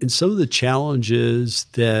 And some of the challenges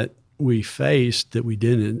that we faced that we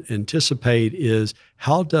didn't anticipate is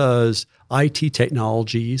how does IT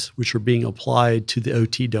technologies, which are being applied to the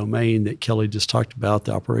OT domain that Kelly just talked about,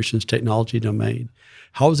 the operations technology domain,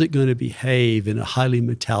 how is it going to behave in a highly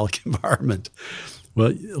metallic environment?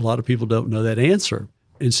 Well, a lot of people don't know that answer.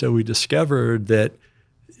 And so we discovered that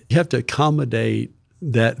you have to accommodate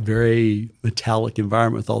that very metallic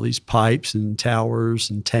environment with all these pipes and towers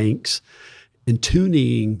and tanks, and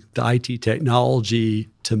tuning the IT technology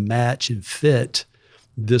to match and fit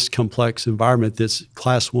this complex environment that's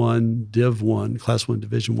Class 1, Div 1, Class 1,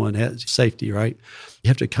 Division 1 has safety, right? You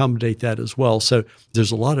have to accommodate that as well. So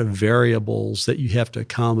there's a lot of variables that you have to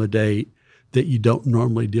accommodate that you don't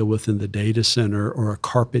normally deal with in the data center or a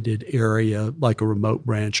carpeted area like a remote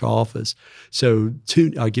branch office. So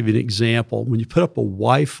I'll give you an example. When you put up a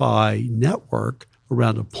Wi-Fi network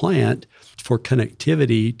around a plant for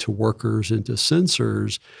connectivity to workers and to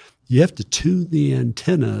sensors, you have to tune the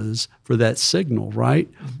antennas for that signal, right?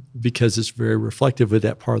 Because it's very reflective of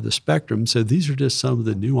that part of the spectrum. So these are just some of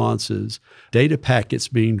the nuances. Data packets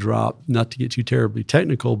being dropped, not to get too terribly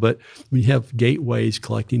technical, but we have gateways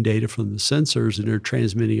collecting data from the sensors and they're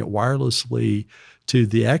transmitting it wirelessly to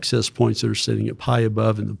the access points that are sitting up high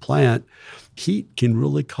above in the plant. Heat can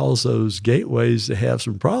really cause those gateways to have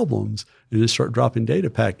some problems and they start dropping data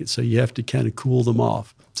packets. So you have to kind of cool them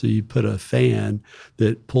off. So you put a fan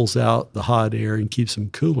that pulls out the hot air and keeps them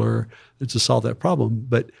cooler to solve that problem.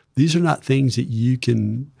 But these are not things that you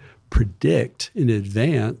can predict in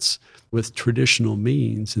advance with traditional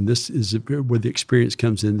means. And this is where the experience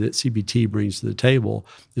comes in that CBT brings to the table,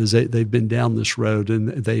 is they've been down this road and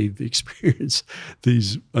they've experienced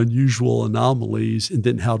these unusual anomalies and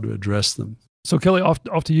then how to address them. So Kelly,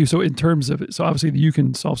 off to you. So in terms of, so obviously you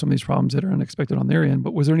can solve some of these problems that are unexpected on their end,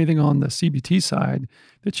 but was there anything on the CBT side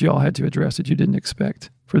that you all had to address that you didn't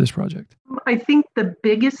expect for this project? I think the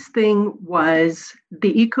biggest thing was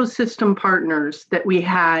the ecosystem partners that we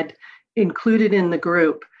had included in the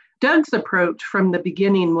group. Doug's approach from the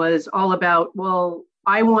beginning was all about, well,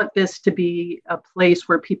 I want this to be a place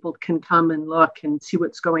where people can come and look and see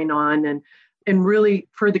what's going on and really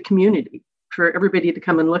for the community, for everybody to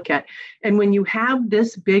come and look at. And when you have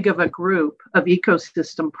this big of a group of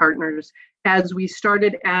ecosystem partners, as we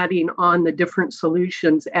started adding on the different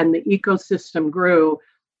solutions and the ecosystem grew,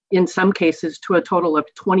 in some cases to a total of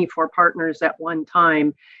 24 partners at one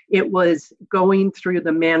time, it was going through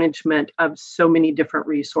the management of so many different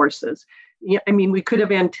resources. I mean, we could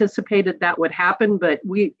have anticipated that would happen, but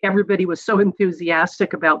everybody was so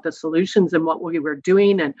enthusiastic about the solutions and what we were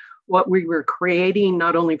doing and what we were creating,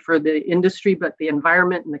 not only for the industry, but the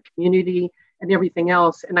environment and the community and everything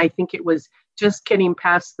else. And I think it was just getting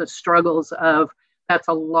past the struggles of, that's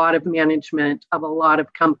a lot of management of a lot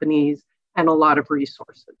of companies and a lot of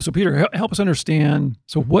resources. So Peter, help us understand,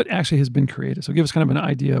 so what actually has been created? So give us kind of an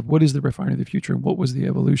idea of what is the refinery of the future and what was the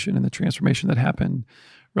evolution and the transformation that happened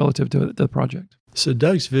relative to the project? So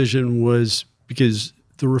Doug's vision was, because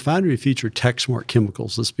the refinery of the future, Techsmart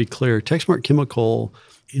Chemicals, let's be clear, Techsmart Chemical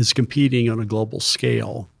is competing on a global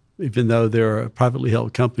scale. Even though they're a privately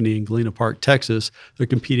held company in Galena Park, Texas, they're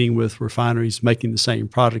competing with refineries making the same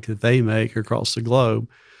product that they make across the globe.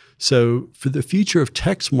 So for the future of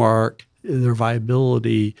Techsmart, their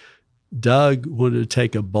viability, Doug wanted to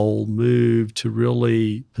take a bold move to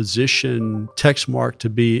really position Techsmart to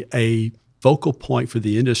be a focal point for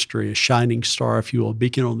the industry, a shining star, if you will, a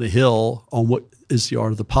beacon on the hill on what is the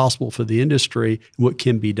art of the possible for the industry and what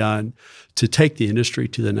can be done to take the industry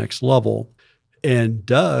to the next level. And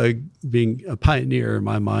Doug, being a pioneer in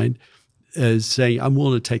my mind, is saying, I'm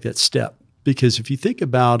willing to take that step. Because if you think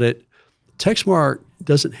about it, Techsmart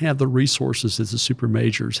doesn't have the resources that the super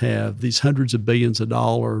majors have, these hundreds of billions of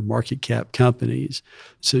dollar market cap companies.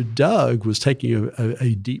 So Doug was taking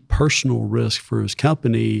a deep personal risk for his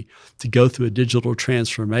company to go through a digital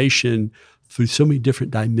transformation through so many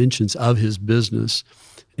different dimensions of his business.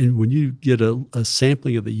 And when you get a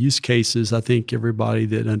sampling of the use cases, I think everybody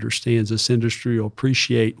that understands this industry will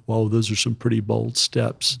appreciate, well, those are some pretty bold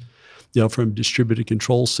steps. From distributed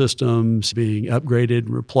control systems being upgraded and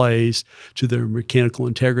replaced to their mechanical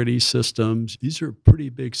integrity systems. These are pretty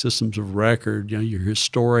big systems of record. Your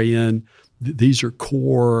historian, these are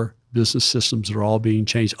core business systems that are all being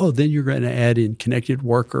changed. Oh, then you're going to add in connected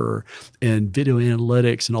worker and video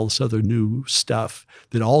analytics and all this other new stuff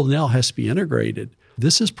that all now has to be integrated.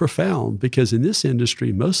 This is profound because in this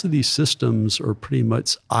industry, most of these systems are pretty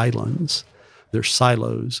much islands. They're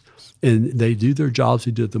silos. And they do their jobs,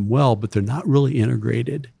 they do them well, but they're not really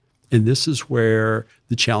integrated. And this is where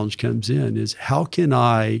the challenge comes in, is how can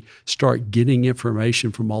I start getting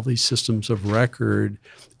information from all these systems of record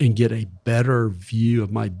and get a better view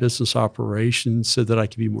of my business operations so that I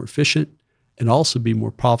can be more efficient and also be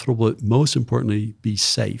more profitable, but most importantly, be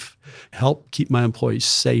safe, help keep my employees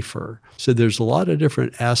safer. So there's a lot of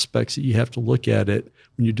different aspects that you have to look at it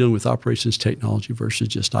when you're dealing with operations technology versus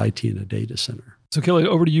just IT in a data center. So Kelly,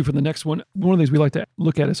 over to you for the next one. One of the things we like to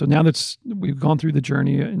look at is, so now that we've gone through the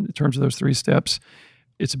journey in terms of those 3 steps,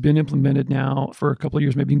 it's been implemented now for a couple of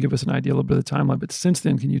years. Maybe you can give us an idea, a little bit of the timeline. But since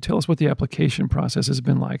then, can you tell us what the application process has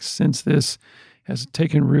been like since this has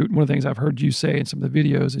taken root? One of the things I've heard you say in some of the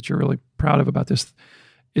videos that you're really proud of about this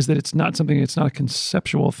is that it's not a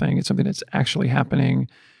conceptual thing. It's something that's actually happening.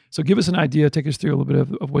 So give us an idea, take us through a little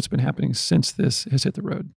bit of what's been happening since this has hit the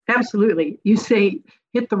road. Absolutely. You say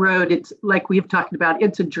hit the road. It's like we've talked about,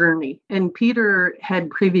 it's a journey. And Peter had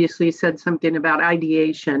previously said something about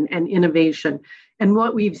ideation and innovation. And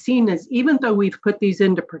what we've seen is, even though we've put these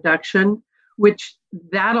into production, which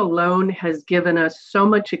that alone has given us so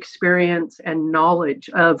much experience and knowledge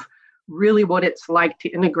of really what it's like to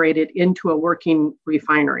integrate it into a working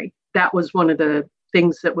refinery. That was one of the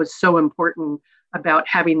things that was so important about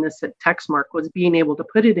having this at Techsmart, was being able to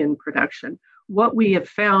put it in production. What we have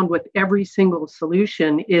found with every single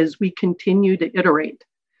solution is we continue to iterate.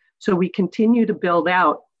 So we continue to build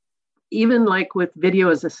out, even like with video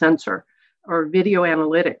as a sensor or video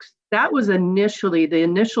analytics. That was initially, the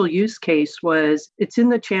initial use case was, it's in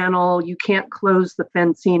the channel, you can't close the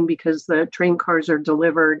fencing because the train cars are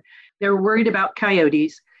delivered. They're worried about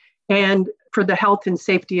coyotes and for the health and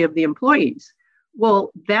safety of the employees.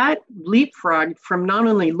 Well, that leapfrogged from not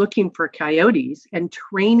only looking for coyotes and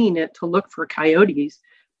training it to look for coyotes,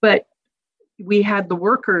 but we had the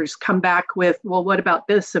workers come back with, well, what about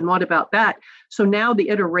this and what about that? So now the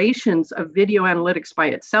iterations of video analytics by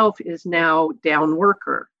itself is now down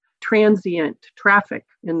worker, transient traffic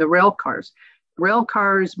in the rail cars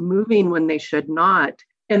moving when they should not.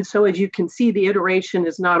 And so as you can see, the iteration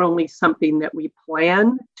is not only something that we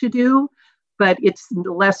plan to do, but it's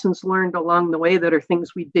the lessons learned along the way that are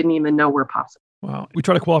things we didn't even know were possible. Wow. We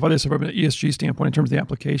try to qualify this from an ESG standpoint in terms of the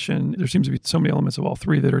application. There seems to be so many elements of all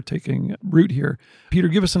 3 that are taking root here. Peter,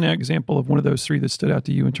 give us an example of one of those 3 that stood out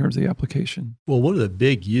to you in terms of the application. Well, one of the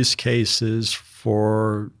big use cases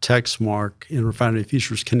for Techsmart in Refinery of the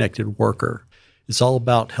Future is connected worker. It's all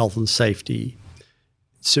about health and safety.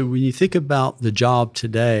 So when you think about the job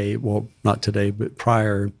today, well, not today, but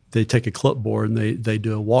prior, they take a clipboard and they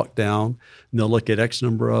do a walk down and they'll look at X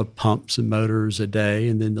number of pumps and motors a day,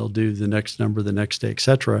 and then they'll do the next number the next day, et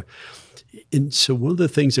cetera. And so one of the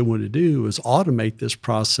things they want to do is automate this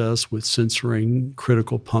process with censoring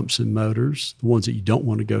critical pumps and motors, the ones that you don't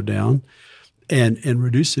want to go down, and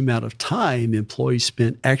reduce the amount of time employees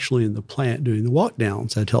spent actually in the plant doing the walk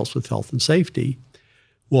downs. That helps with health and safety.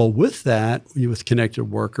 Well, with that, with Connected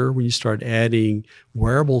Worker, when you start adding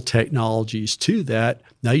wearable technologies to that,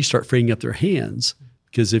 now you start freeing up their hands.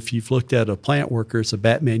 Because if you've looked at a plant worker, it's a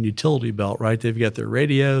Batman utility belt, right? They've got their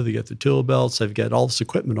radio, they got the tool belts, they've got all this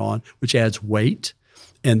equipment on, which adds weight.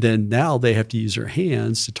 And then now they have to use their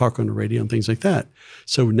hands to talk on the radio and things like that.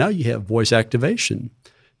 So now you have voice activation.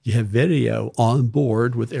 You have video on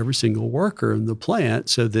board with every single worker in the plant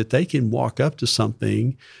so that they can walk up to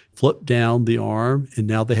something, flip down the arm, and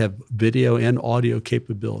now they have video and audio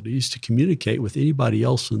capabilities to communicate with anybody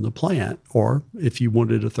else in the plant, or if you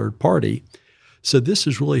wanted a third party. So this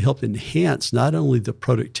has really helped enhance not only the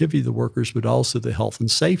productivity of the workers, but also the health and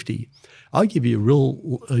safety. I'll give you a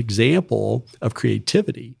real example of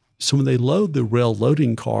creativity. So when they load the rail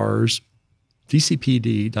loading cars,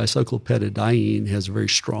 DCPD, dicyclopentadiene, has a very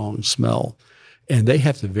strong smell. And they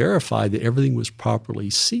have to verify that everything was properly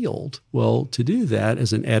sealed. Well, to do that,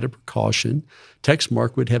 as an added precaution,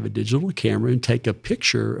 Texmark would have a digital camera and take a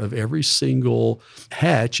picture of every single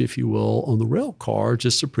hatch, if you will, on the rail car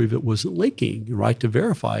just to prove it wasn't leaking, right, to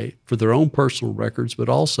verify it for their own personal records, but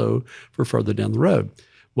also for further down the road.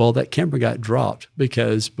 Well, that camera got dropped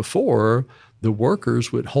because before, the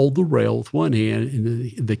workers would hold the rail with one hand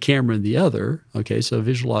and the camera in the other. Okay, so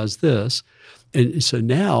visualize this. And so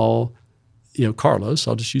now, Carlos,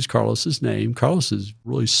 I'll just use Carlos's name. Carlos is a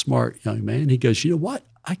really smart young man. He goes, you know what?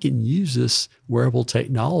 I can use this wearable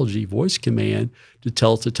technology voice command to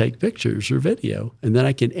tell it to take pictures or video, and then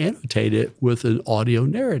I can annotate it with an audio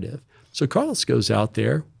narrative. So Carlos goes out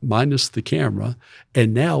there, minus the camera,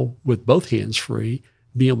 and now with both hands free,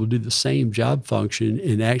 being able to do the same job function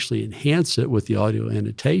and actually enhance it with the audio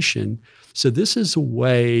annotation. So this is a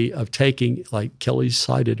way of taking, like Kelly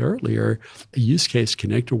cited earlier, a use case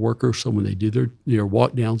Connected Worker. So when they do their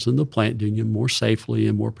walk downs in the plant, doing it more safely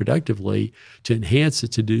and more productively, to enhance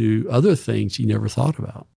it to do other things you never thought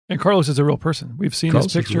about. And Carlos is a real person. We've seen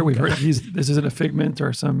his picture. We've heard this isn't a figment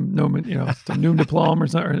or some nom de plume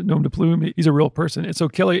or nom de plume. He's a real person. And so,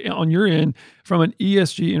 Kelly, on your end, from an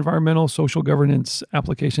ESG, environmental, social governance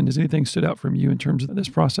application, does anything stood out from you in terms of this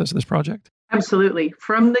process, this project? Absolutely.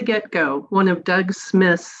 From the get-go, one of Doug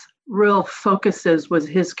Smith's real focuses was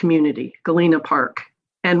his community, Galena Park,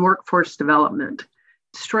 and workforce development,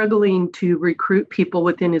 struggling to recruit people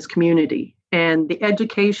within his community. And the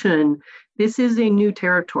education, this is a new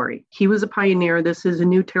territory. He was a pioneer. This is a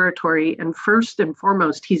new territory. And first and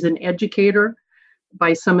foremost, he's an educator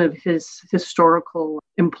by some of his historical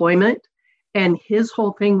employment. And his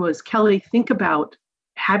whole thing was, Kelly, think about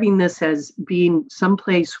having this as being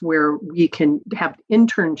someplace where we can have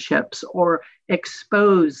internships or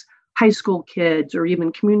expose high school kids or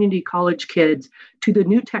even community college kids to the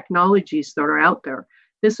new technologies that are out there.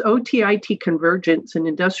 This OT-IT convergence and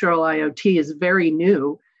industrial IoT is very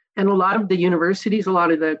new. And a lot of the universities, a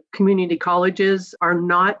lot of the community colleges are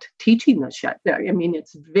not teaching this yet. I mean,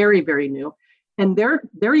 it's very, very new. And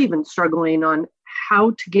they're even struggling on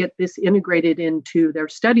how to get this integrated into their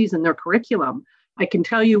studies and their curriculum. I can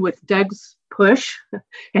tell you with Doug's push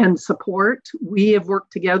and support, we have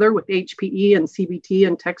worked together with HPE and CBT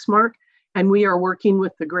and Texmark, and we are working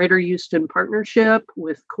with the Greater Houston Partnership,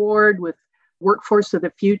 with CORD, with Workforce of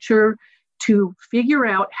the Future, to figure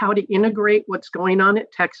out how to integrate what's going on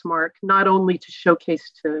at Texmark, not only to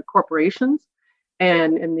showcase to corporations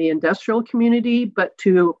and the industrial community, but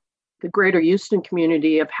to the Greater Houston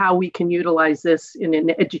community of how we can utilize this in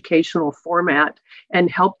an educational format and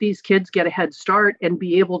help these kids get a head start and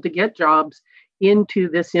be able to get jobs into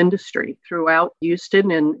this industry throughout Houston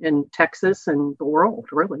and Texas and the world,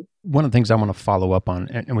 really. One of the things I want to follow up on,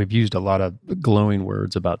 and we've used a lot of glowing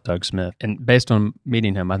words about Doug Smith, and based on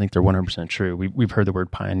meeting him, I think they're 100% true. We've heard the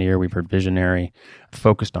word pioneer, we've heard visionary,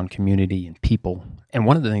 focused on community and people. And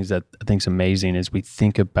one of the things that I think is amazing is we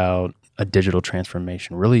think about a digital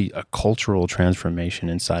transformation, really a cultural transformation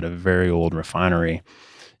inside a very old refinery.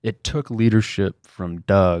 It took leadership from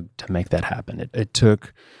Doug to make that happen. It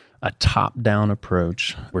took a top-down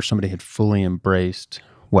approach where somebody had fully embraced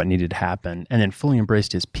what needed to happen and then fully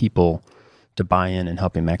embraced his people to buy in and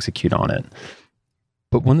help him execute on it.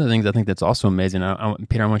 But one of the things I think that's also amazing,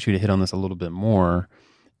 Peter, I want you to hit on this a little bit more,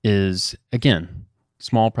 is, again,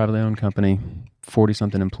 small privately owned company,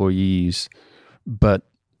 40-something employees, but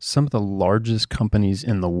some of the largest companies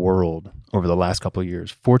in the world over the last couple of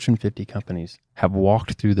years, Fortune 50 companies, have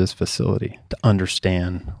walked through this facility to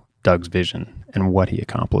understand Doug's vision and what he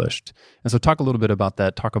accomplished. And so talk a little bit about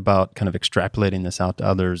that, talk about kind of extrapolating this out to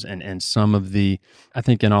others and some of the, I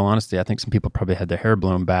think in all honesty, I think some people probably had their hair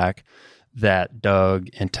blown back that Doug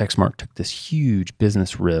and Texmark took this huge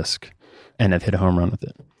business risk and have hit a home run with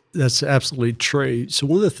it. That's absolutely true. So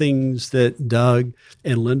one of the things that Doug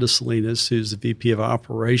and Linda Salinas, who's the VP of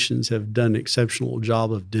Operations, have done an exceptional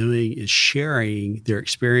job of doing is sharing their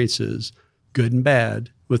experiences, good and bad,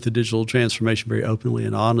 with the digital transformation very openly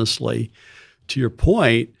and honestly. To your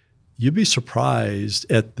point, you'd be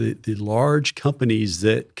surprised at the large companies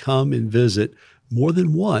that come and visit more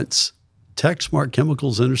than once. TechSmart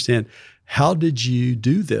Chemicals understand, how did you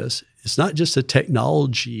do this? It's not just a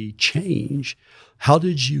technology change. How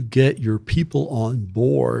did you get your people on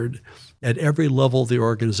board at every level of the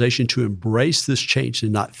organization to embrace this change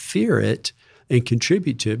and not fear it and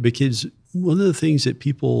contribute to it? Because one of the things that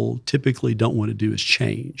people typically don't want to do is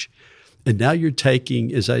change. And now you're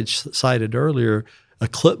taking, as I cited earlier, a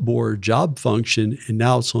clipboard job function, and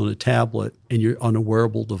now it's on a tablet and you're on a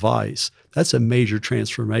wearable device. That's a major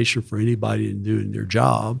transformation for anybody in doing their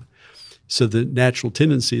job. So the natural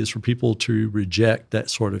tendency is for people to reject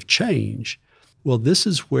that sort of change. Well, this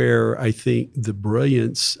is where I think the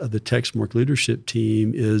brilliance of the TechSmart leadership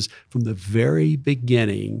team is, from the very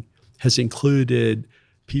beginning, has included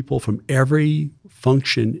people from every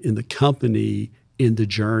function in the company in the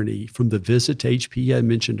journey. From the visit to HPE I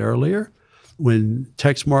mentioned earlier, when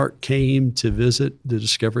TechSmart came to visit the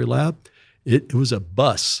Discovery Lab, it was a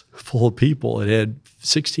bus full of people. It had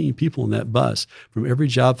 16 people in that bus from every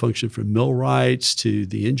job function, from millwrights to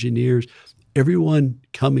the engineers, everyone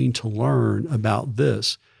coming to learn about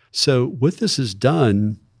this. So what this has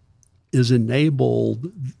done is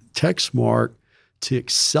enabled TechSmart to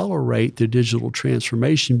accelerate their digital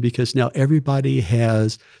transformation, because now everybody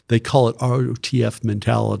has, they call it ROTF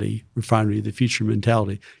mentality, refinery of the future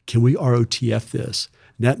mentality. Can we ROTF this?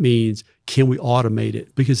 And that means, can we automate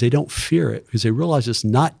it? Because they don't fear it, because they realize it's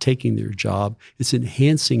not taking their job, it's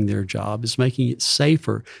enhancing their job, it's making it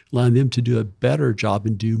safer, allowing them to do a better job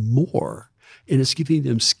and do more. And it's giving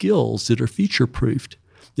them skills that are future-proofed.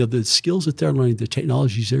 You know, the skills that they're learning, the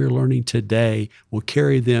technologies they're learning today will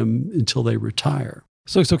carry them until they retire.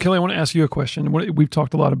 So Kelly, I want to ask you a question. We've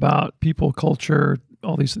talked a lot about people, culture,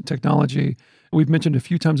 all these technology. We've mentioned a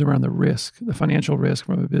few times around the risk, the financial risk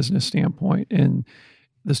from a business standpoint. And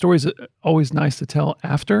the story is always nice to tell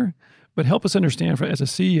after, but help us understand, as a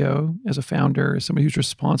CEO, as a founder, as somebody who's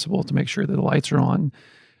responsible to make sure that the lights are on,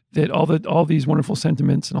 that all these wonderful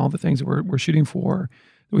sentiments and all the things that we're shooting for,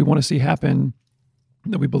 that we want to see happen,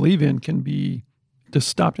 that we believe in, can be just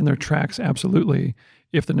stopped in their tracks, absolutely,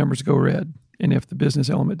 if the numbers go red and if the business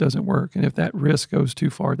element doesn't work and if that risk goes too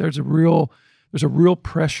far. There's a real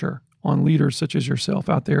pressure on leaders such as yourself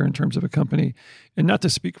out there in terms of a company. And not to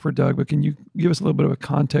speak for Doug, but can you give us a little bit of a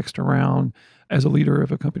context around, as a leader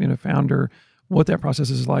of a company and a founder, what that process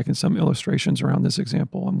is like, and some illustrations around this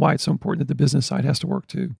example, and why it's so important that the business side has to work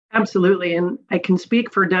too? Absolutely. And I can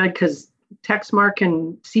speak for Doug because TechSmart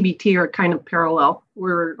and CBT are kind of parallel.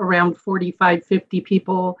 We're around 45, 50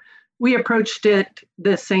 people. We approached it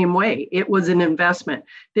the same way. It was an investment.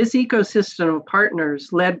 This ecosystem of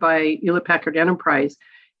partners led by Hewlett Packard Enterprise,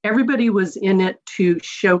 everybody was in it to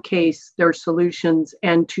showcase their solutions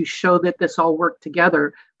and to show that this all worked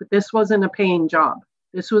together. But this wasn't a paying job.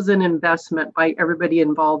 This was an investment by everybody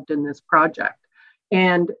involved in this project.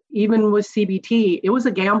 And even with CBT, it was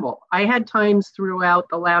a gamble. I had times throughout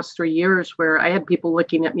the last 3 years where I had people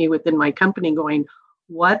looking at me within my company going,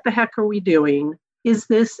 what the heck are we doing? Is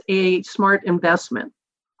this a smart investment?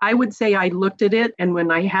 I would say I looked at it, and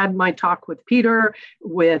when I had my talk with Peter,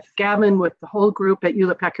 with Gavin, with the whole group at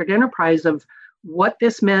Hewlett Packard Enterprise of what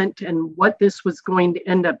this meant and what this was going to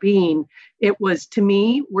end up being, it was, to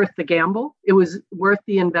me, worth the gamble. It was worth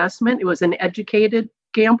the investment. It was an educated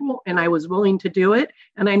gamble, and I was willing to do it.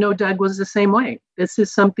 And I know Doug was the same way. This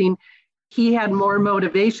is something, he had more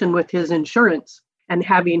motivation with his insurance and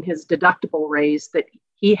having his deductible raised, that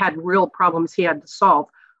he had real problems he had to solve.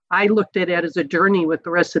 I looked at it as a journey with the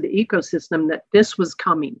rest of the ecosystem, that this was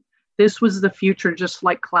coming. This was the future, just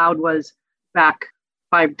like cloud was back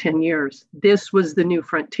 5-10 years. This was the new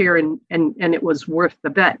frontier, and it was worth the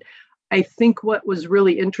bet. I think what was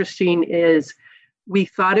really interesting is we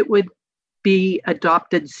thought it would be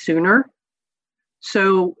adopted sooner.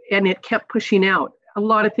 So, and it kept pushing out. A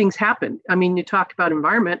lot of things happened. I mean, you talk about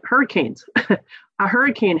environment, hurricanes. A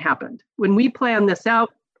hurricane happened. When we planned this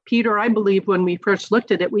out, Peter, I believe when we first looked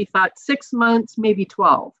at it, we thought 6 months, maybe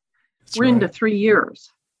 12. We're into 3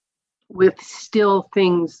 years with still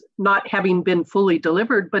things not having been fully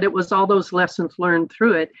delivered, but it was all those lessons learned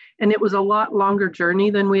through it. And it was a lot longer journey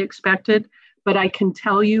than we expected. But I can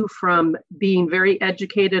tell you from being very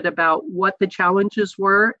educated about what the challenges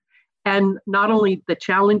were, and not only the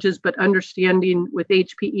challenges, but understanding with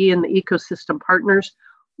HPE and the ecosystem partners,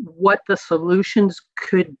 what the solutions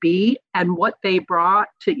could be and what they brought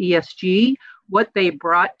to ESG, what they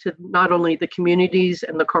brought to not only the communities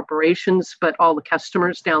and the corporations, but all the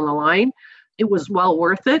customers down the line. It was well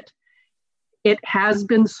worth it. It has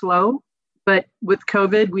been slow, but with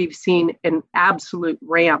COVID, we've seen an absolute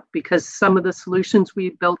ramp because some of the solutions we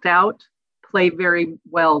built out play very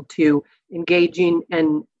well to engaging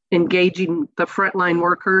the frontline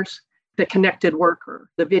workers, the connected worker,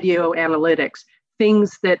 the video analytics,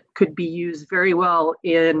 things that could be used very well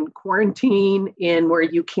in quarantine, in where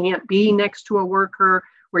you can't be next to a worker,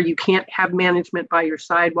 where you can't have management by your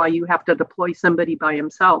side while you have to deploy somebody by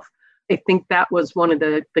himself. I think that was one of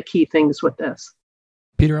the key things with this.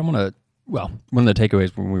 Peter, one of the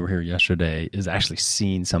takeaways when we were here yesterday is actually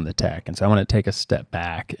seeing some of the tech. And so I want to take a step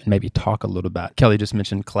back and maybe talk a little about, Kelly just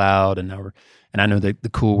mentioned cloud, and I know that the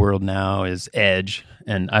cool world now is edge,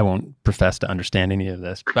 and I won't profess to understand any of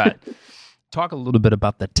this, but talk a little bit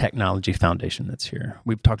about the technology foundation that's here.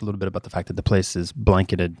 We've talked a little bit about the fact that the place is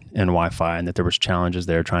blanketed in Wi-Fi and that there was challenges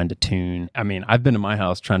there trying to tune. I mean, I've been to my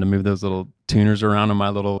house trying to move those little tuners around on my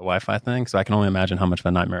little Wi-Fi thing, so I can only imagine how much of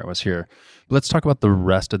a nightmare it was here. But let's talk about the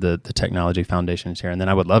rest of the technology foundations here, and then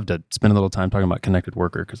I would love to spend a little time talking about Connected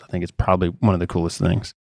Worker because I think it's probably one of the coolest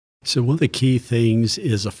things. So one of the key things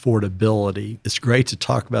is affordability. It's great to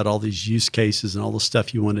talk about all these use cases and all the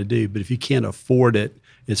stuff you want to do, but if you can't afford it,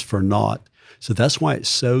 it's for naught. So that's why it's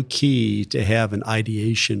so key to have an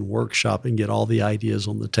ideation workshop and get all the ideas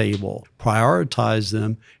on the table, prioritize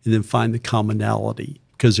them, and then find the commonality,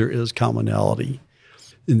 because there is commonality.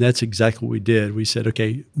 And that's exactly what we did. We said,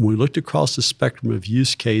 okay, when we looked across the spectrum of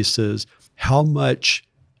use cases, how much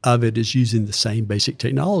of it is using the same basic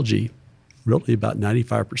technology? Really about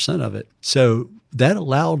 95% of it. So that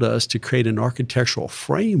allowed us to create an architectural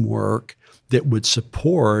framework that would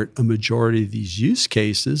support a majority of these use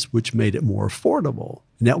cases, which made it more affordable.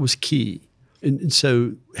 And that was key. And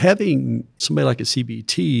so having somebody like a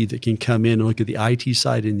CBT that can come in and look at the IT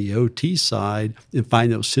side and the OT side and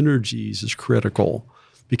find those synergies is critical.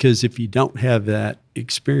 Because if you don't have that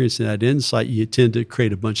experience and that insight, you tend to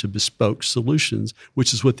create a bunch of bespoke solutions,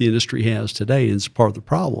 which is what the industry has today, and it's part of the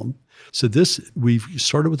problem. So we've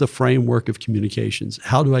started with a framework of communications.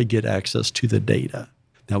 How do I get access to the data?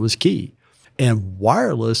 That was key. And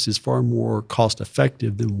wireless is far more cost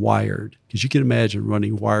effective than wired, because you can imagine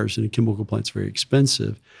running wires in a chemical plant is very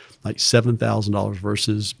expensive, like $7,000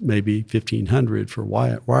 versus maybe $1,500 for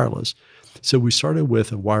wireless. So we started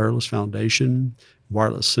with a wireless foundation,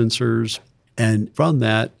 wireless sensors, and from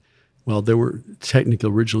that, well, there were technically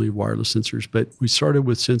originally wireless sensors, but we started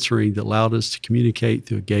with sensoring that allowed us to communicate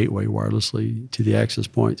through a gateway wirelessly to the access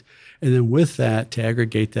points. And then with that, to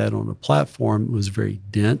aggregate that on a platform was very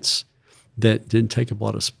dense, that didn't take up a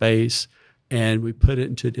lot of space. And we put it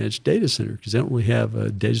into an edge data center because they don't really have a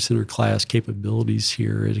data center class capabilities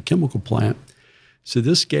here at a chemical plant. So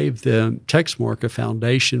this gave them Texmark a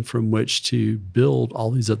foundation from which to build all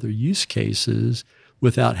these other use cases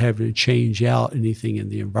without having to change out anything in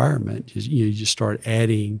the environment. You just start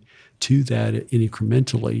adding to that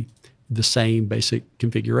incrementally the same basic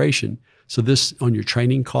configuration. So this, on your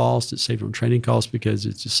training costs, it's saved on training costs because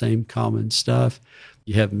it's the same common stuff.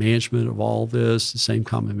 You have management of all this, the same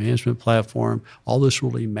common management platform. All this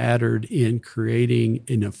really mattered in creating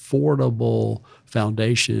an affordable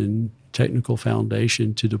foundation, technical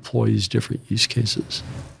foundation to deploy these different use cases,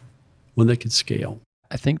 one that could scale.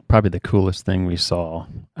 I think probably the coolest thing we saw,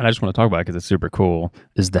 and I just want to talk about it because it's super cool,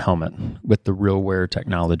 is the helmet with the RealWear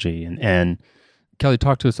technology. And Kelly,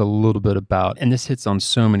 talk to us a little bit about, and this hits on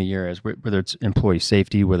so many areas, whether it's employee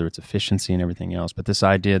safety, whether it's efficiency and everything else, but this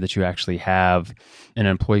idea that you actually have an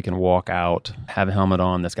employee can walk out, have a helmet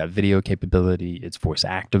on that's got video capability, it's voice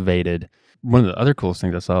activated. One of the other coolest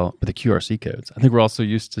things I saw with the QRC codes. I think we're also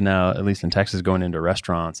used to now, at least in Texas, going into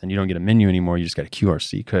restaurants and you don't get a menu anymore. You just got a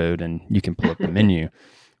QRC code and you can pull up the menu.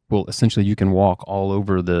 Well, essentially you can walk all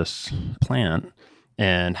over this plant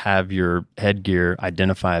and have your headgear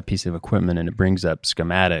identify a piece of equipment, and it brings up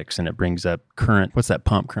schematics and it brings up current. What's that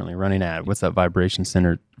pump currently running at? What's that vibration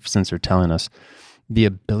sensor telling us? The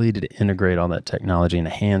ability to integrate all that technology in a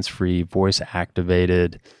hands-free,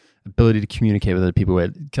 voice-activated ability to communicate with other people.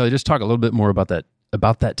 Kelly, just talk a little bit more about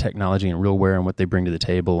that technology and RealWear and what they bring to the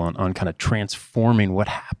table on kind of transforming what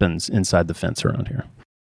happens inside the fence around here.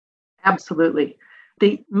 Absolutely.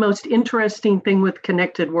 The most interesting thing with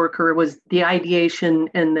Connected Worker was the ideation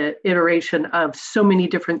and the iteration of so many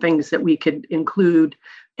different things that we could include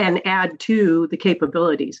and add to the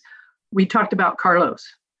capabilities. We talked about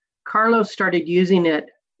Carlos. Carlos started using it.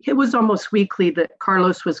 It was almost weekly that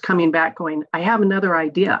Carlos was coming back going, I have another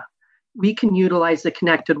idea. We can utilize the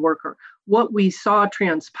Connected Worker. what we saw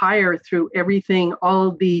transpire through everything,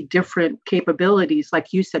 all the different capabilities,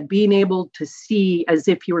 like you said, being able to see as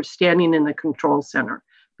if you were standing in the control center,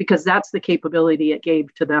 because that's the capability it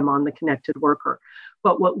gave to them on the connected worker.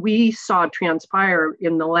 But what we saw transpire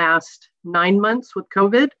in the last 9 months with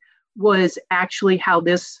COVID was actually how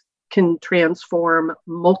this can transform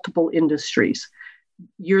multiple industries.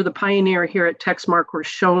 You're the pioneer here at Texmark. We're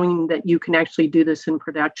showing that you can actually do this in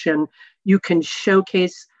production. You can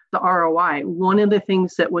showcase the ROI. One of the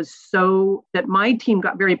things that my team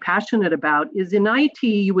got very passionate about is in IT,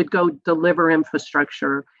 you would go deliver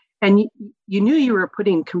infrastructure and you knew you were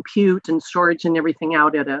putting compute and storage and everything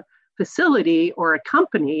out at a facility or a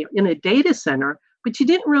company in a data center, but you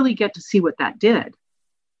didn't really get to see what that did.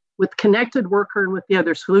 With Connected Worker and with the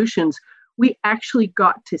other solutions, we actually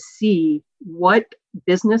got to see what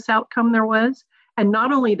business outcome there was. And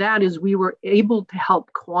not only that, is we were able to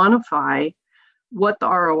help quantify what the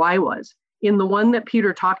ROI was. In the one that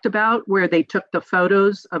Peter talked about, where they took the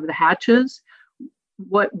photos of the hatches,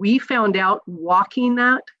 what we found out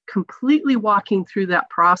completely walking through that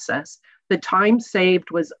process, the time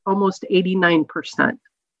saved was almost 89%.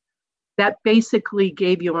 That basically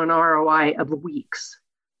gave you an ROI of weeks,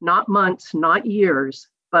 not months, not years,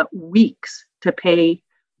 but weeks to pay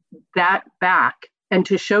that back and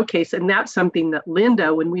to showcase. And that's something that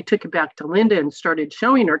Linda, when we took it back to Linda and started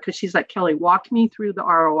showing her, because she's like, Kelly, walk me through the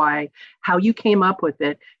ROI, how you came up with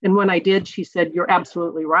it. And when I did, she said, you're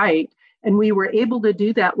absolutely right. And we were able to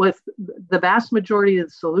do that with the vast majority of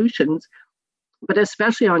the solutions, but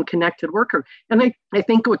especially on Connected Worker. And I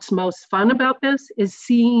think what's most fun about this is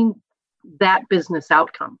seeing that business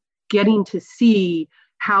outcome, getting to see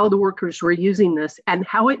how the workers were using this and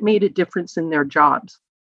how it made a difference in their jobs.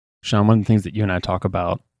 Sean, one of the things that you and I talk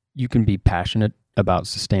about, you can be passionate about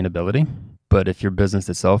sustainability, but if your business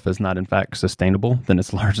itself is not in fact sustainable, then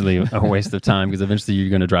it's largely a waste of time because eventually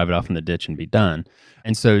you're going to drive it off in the ditch and be done.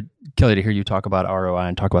 And so, Kelly, to hear you talk about ROI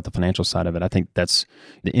and talk about the financial side of it, I think that's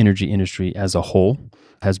the energy industry as a whole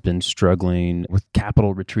has been struggling with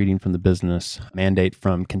capital retreating from the business, mandate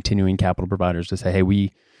from continuing capital providers to say, hey,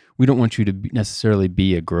 we don't want you to necessarily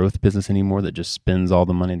be a growth business anymore that just spends all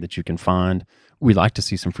the money that you can find. We'd like to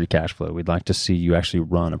see some free cash flow. We'd like to see you actually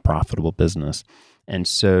run a profitable business. And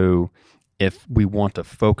so if we want to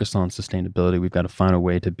focus on sustainability, we've got to find a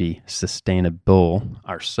way to be sustainable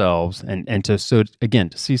ourselves and to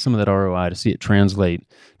see some of that ROI, to see it translate,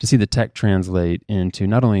 to see the tech translate into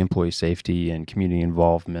not only employee safety and community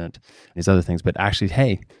involvement, and these other things, but actually,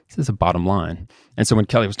 hey, this is a bottom line. And so when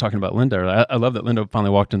Kelly was talking about Linda, I love that Linda finally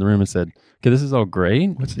walked in the room and said, okay, this is all great.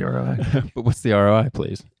 What's the ROI? But what's the ROI,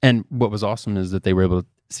 please? And what was awesome is that they were able to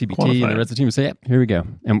CBT quantify and the rest of the team would say, yeah, here we go.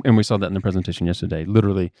 And we saw that in the presentation yesterday,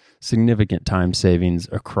 literally significant time savings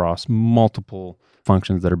across multiple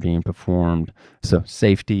functions that are being performed. So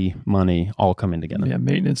safety, money, all coming together. Yeah,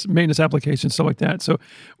 maintenance applications, stuff like that. So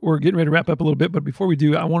we're getting ready to wrap up a little bit. But before we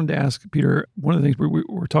do, I wanted to ask Peter, one of the things we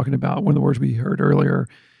were talking about, one of the words we heard earlier,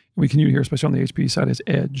 we can use here, especially on the HPE side, is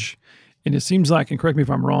edge. And it seems like, and correct me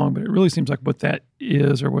if I'm wrong, but it really seems like what that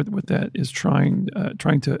is, or what that is trying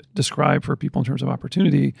to describe for people in terms of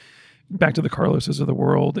opportunity, back to the Carloses of the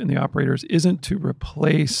world and the operators, isn't to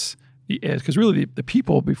replace the edge. Because really the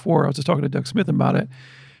people before, I was just talking to Doug Smith about it,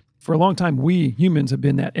 for a long time, we humans have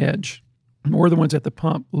been that edge. We're the ones at the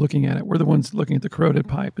pump looking at it. We're the ones looking at the corroded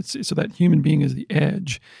pipe. So that human being is the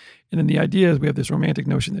edge. And then the idea is we have this romantic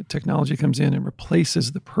notion that technology comes in and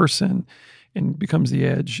replaces the person and becomes the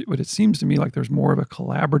edge. But it seems to me like there's more of a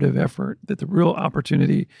collaborative effort, that the real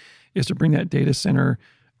opportunity is to bring that data center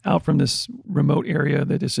out from this remote area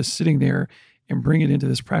that is just sitting there and bring it into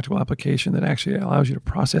this practical application that actually allows you to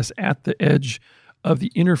process at the edge of the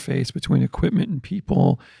interface between equipment and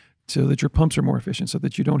people, so that your pumps are more efficient, so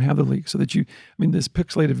that you don't have the leak, so that this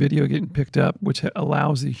pixelated video getting picked up, which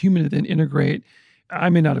allows the human to then integrate. I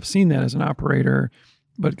may not have seen that as an operator,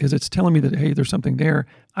 but because it's telling me that, hey, there's something there,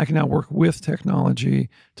 I can now work with technology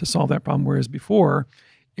to solve that problem. Whereas before,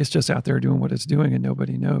 it's just out there doing what it's doing and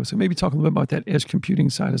nobody knows. So maybe talk a little bit about that edge computing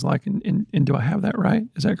side is like, and do I have that right?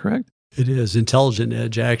 Is that correct? It is. Intelligent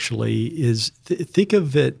edge actually is, think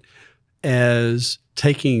of it as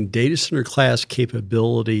taking data center class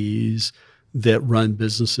capabilities that run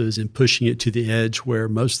businesses and pushing it to the edge where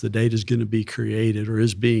most of the data is going to be created or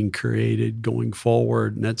is being created going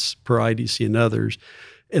forward. And that's per IDC and others.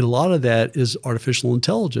 And a lot of that is artificial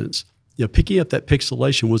intelligence. Picking up that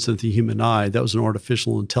pixelation wasn't the human eye. That was an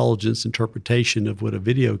artificial intelligence interpretation of what a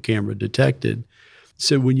video camera detected.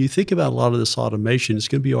 So when you think about a lot of this automation, it's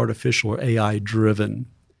going to be artificial or AI driven.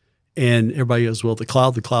 And everybody goes, well, the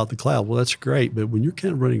cloud. Well, that's great. But when you're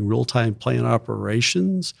kind of running real-time plant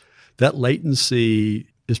operations, that latency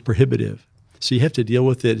is prohibitive. So you have to deal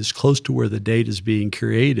with it as close to where the data is being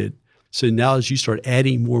created. So now as you start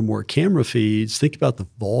adding more and more camera feeds, think about the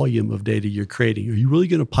volume of data you're creating. Are you really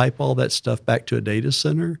going to pipe all that stuff back to a data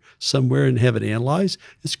center somewhere and have it analyzed?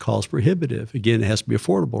 It's cost prohibitive. Again, it has to be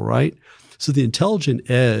affordable, right? So the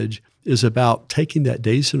intelligent edge is about taking that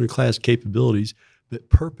data center class capabilities, but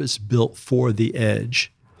purpose built for the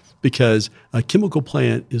edge. Because a chemical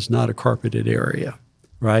plant is not a carpeted area,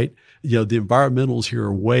 right? The environmentals here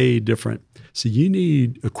are way different. So you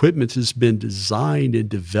need equipment that's been designed and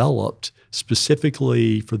developed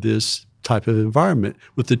specifically for this type of environment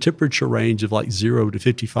with the temperature range of like 0 to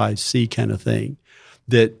 55 C kind of thing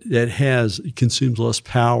that consumes less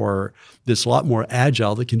power, that's a lot more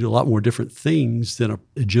agile, that can do a lot more different things than a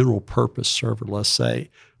general purpose server, let's say.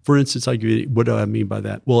 For instance, what do I mean by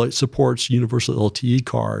that? Well, it supports universal LTE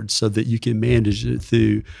cards so that you can manage it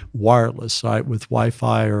through wireless, right, with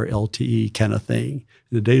Wi-Fi or LTE kind of thing.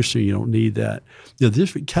 In the data center, you don't need that.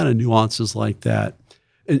 Different kind of nuances like that.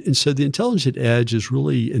 And so the intelligent edge is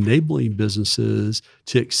really enabling businesses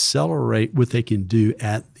to accelerate what they can do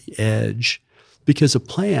at the edge. Because a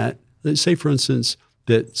plant, let's say, for instance,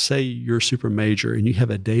 say you're a super major and you have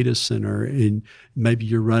a data center and maybe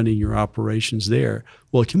you're running your operations there.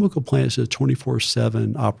 Well, a chemical plant is a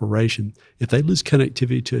 24/7 operation. If they lose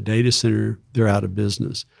connectivity to a data center, they're out of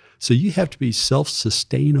business. So you have to be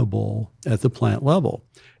self-sustainable at the plant level.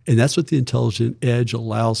 And that's what the intelligent edge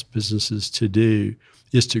allows businesses to do,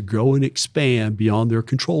 is to grow and expand beyond their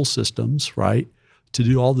control systems, right? To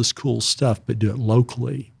do all this cool stuff, but do it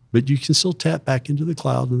locally. But you can still tap back into the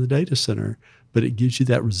cloud and the data center, but it gives you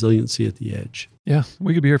that resiliency at the edge. Yeah,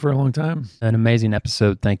 we could be here for a long time. An amazing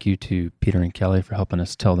episode. Thank you to Peter and Kelly for helping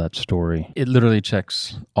us tell that story. It literally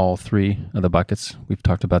checks all three of the buckets. We've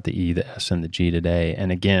talked about the E, the S, and the G today.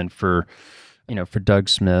 And again, for Doug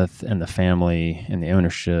Smith and the family and the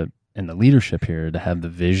ownership and the leadership here to have the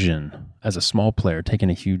vision as a small player, taking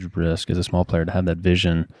a huge risk as a small player, to have that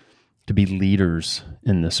vision to be leaders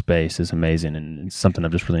in this space is amazing. And it's something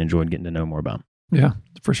I've just really enjoyed getting to know more about. Yeah,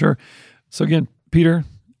 for sure. So again, Peter,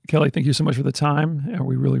 Kelly, thank you so much for the time.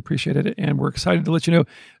 We really appreciate it. And we're excited to let you know.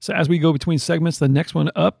 So as we go between segments, the next one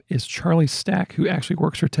up is Charlie Stack, who actually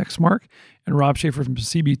works for Texmark. And Rob Schaefer from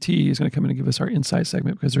CBT is going to come in and give us our insight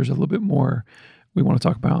segment, because there's a little bit more we want to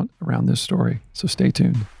talk about around this story. So stay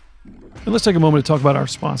tuned. And let's take a moment to talk about our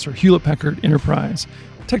sponsor, Hewlett-Packard Enterprise.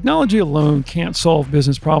 Technology alone can't solve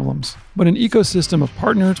business problems, but an ecosystem of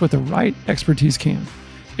partners with the right expertise can.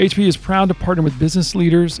 HP is proud to partner with business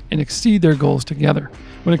leaders and exceed their goals together.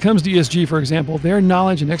 When it comes to ESG, for example, their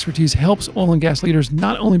knowledge and expertise helps oil and gas leaders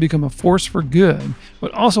not only become a force for good,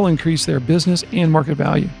 but also increase their business and market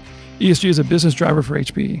value. ESG is a business driver for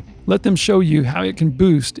HP. Let them show you how it can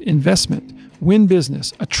boost investment, win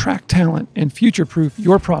business, attract talent, and future-proof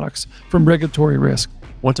your products from regulatory risk.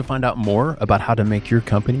 Want to find out more about how to make your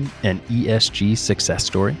company an ESG success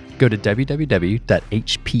story? Go to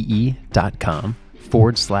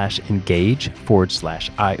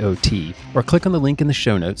www.hpe.com/engage/IoT or click on the link in the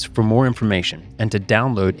show notes for more information and to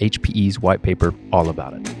download HPE's white paper all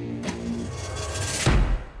about it.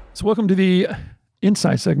 So welcome to the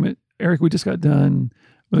Insight segment. Eric, we just got done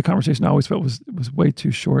with a conversation I always felt was way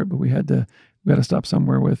too short, but we had to stop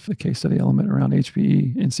somewhere with the case study element around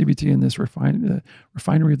HPE and CBT and this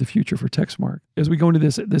refinery of the future for Texmark. As we go into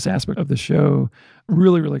this aspect of the show,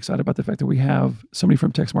 really, really excited about the fact that we have somebody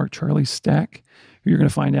from Texmark, Charlie Stack, who you're going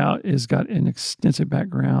to find out has got an extensive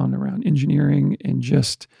background around engineering and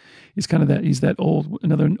just he's that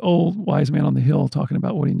another old wise man on the hill talking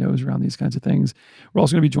about what he knows around these kinds of things. We're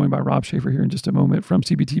also going to be joined by Rob Schaefer here in just a moment from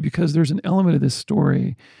CBT, because there's an element of this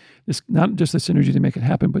story. It's not just the synergy to make it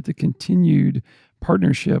happen, but the continued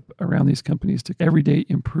partnership around these companies to everyday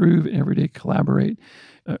improve and everyday collaborate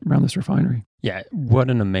around this refinery. Yeah,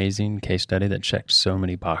 what an amazing case study that checked so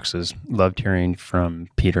many boxes. Loved hearing from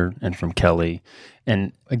Peter and from Kelly.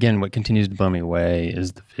 And again, what continues to blow me away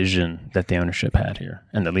is the vision that the ownership had here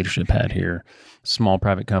and the leadership had here. Small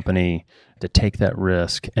private company to take that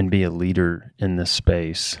risk and be a leader in this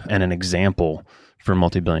space and an example for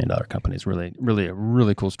multi-billion-dollar companies. Really, really a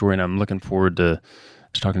really cool story. And I'm looking forward to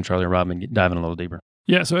talking to Charlie and Rob and diving a little deeper.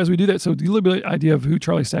 Yeah, so as we do that, so a little bit of idea of who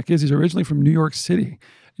Charlie Stack is. He's originally from New York City,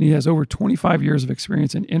 and he has over 25 years of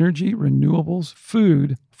experience in energy, renewables,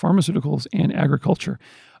 food, pharmaceuticals, and agriculture.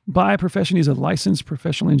 By profession, he's a licensed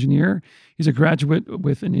professional engineer. He's a graduate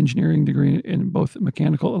with an engineering degree in both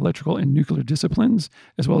mechanical, electrical, and nuclear disciplines,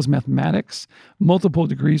 as well as mathematics, multiple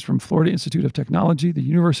degrees from Florida Institute of Technology, the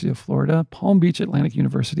University of Florida, Palm Beach Atlantic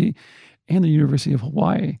University, and the University of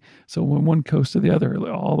Hawaii. So from one coast to the other,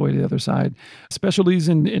 all the way to the other side. Specialties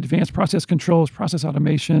in advanced process controls, process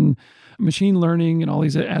automation, machine learning, and all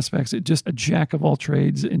these aspects. It's just a jack of all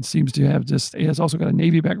trades, and seems to have he has also got a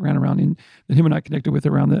Navy background that him and I connected with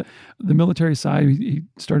around the military side. He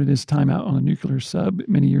started his time out on a nuclear sub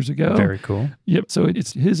many years ago. Very cool. Yep. So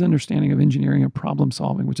it's his understanding of engineering and problem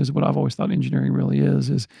solving, which is what I've always thought engineering really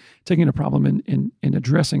is taking a problem and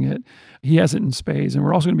addressing it. He has it in spades. And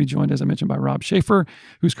we're also going to be joined, as I mentioned, by Rob Schaefer,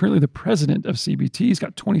 who's currently the president of CBT. He's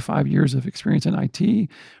got 25 years of experience in IT,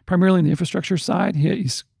 primarily in the infrastructure side.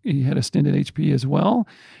 He had a stint at HP as well,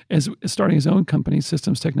 as starting his own company,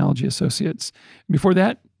 Systems Technology Associates. Before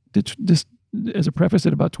that, just as a preface,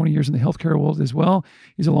 did about 20 years in the healthcare world as well.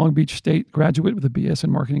 He's a Long Beach State graduate with a BS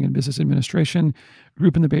in Marketing and Business Administration, grew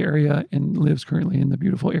up in the Bay Area, and lives currently in the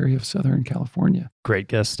beautiful area of Southern California. Great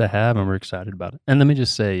guest to have, and we're excited about it. And let me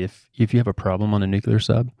just say, if you have a problem on a nuclear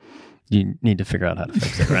sub, you need to figure out how to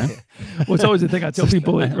fix it, right? Well, it's always the thing I tell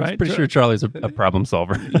people, right? I'm pretty sure Charlie's a problem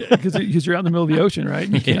solver. Because you're out in the middle of the ocean, right?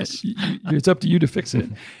 Yes. It's up to you to fix it.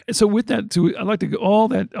 And so with that, I'd like to all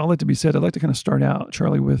that to be said, I'd like to kind of start out,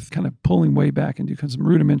 Charlie, with kind of pulling way back and do kind of some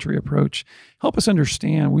rudimentary approach. Help us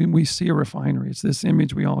understand when we see a refinery. It's this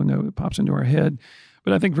image we all know that pops into our head.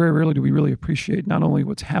 But I think very rarely do we really appreciate not only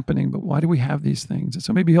what's happening, but why do we have these things? And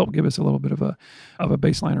so maybe help give us a little bit of a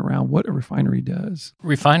baseline around what a refinery does.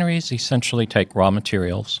 Refineries essentially take raw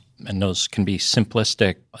materials, and those can be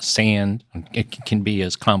simplistic sand. It can be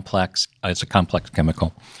as complex as a complex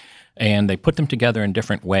chemical. And they put them together in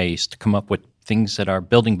different ways to come up with things that are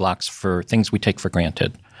building blocks for things we take for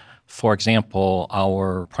granted. For example,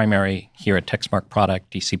 our primary here at Texmark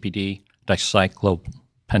product, DCPD,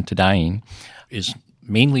 dicyclopentadiene, is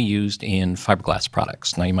mainly used in fiberglass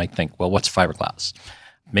products. Now you might think, well, what's fiberglass?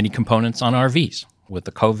 Many components on RVs. With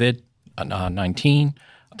the COVID-19,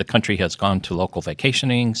 the country has gone to local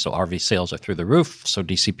vacationing, so RV sales are through the roof, so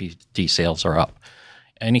DCPD sales are up.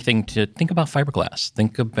 Anything to think about fiberglass.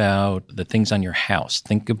 Think about the things on your house.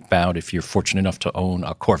 Think about if you're fortunate enough to own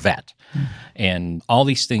a Corvette. And all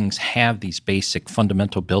these things have these basic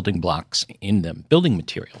fundamental building blocks in them, building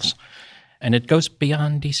materials. And it goes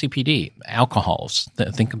beyond DCPD. Alcohols.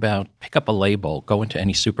 Think about, pick up a label, go into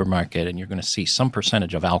any supermarket, and you're going to see some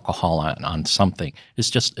percentage of alcohol on something.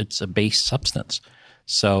 It's a base substance.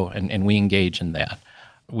 So, and we engage in that.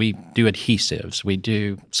 We do adhesives. We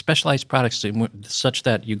do specialized products such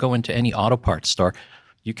that you go into any auto parts store,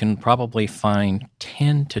 you can probably find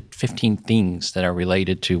 10 to 15 things that are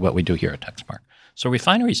related to what we do here at Texmark. So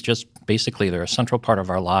refineries just basically, they're a central part of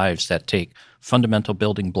our lives that take fundamental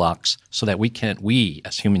building blocks so that we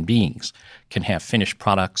as human beings can have finished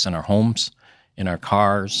products in our homes, in our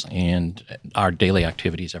cars, and our daily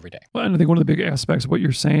activities every day. Well, and I think one of the big aspects of what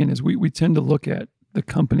you're saying is we tend to look at the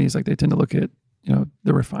companies, like they tend to look at,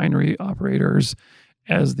 the refinery operators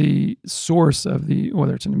as the source of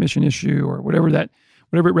whether it's an emission issue or whatever it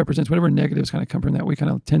represents, whatever negatives kind of come from that, we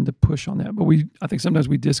kind of tend to push on that. But I think sometimes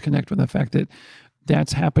we disconnect from the fact that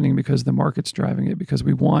that's happening because the market's driving it, because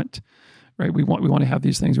we want to have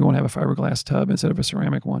these things. We want to have a fiberglass tub instead of a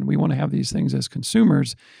ceramic one. We want to have these things as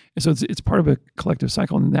consumers. And so it's part of a collective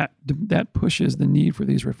cycle, and that pushes the need for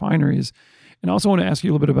these refineries. And I also want to ask you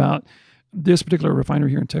a little bit about this particular refinery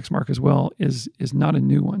here in Texmark as well is not a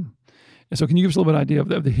new one. And so can you give us a little bit of idea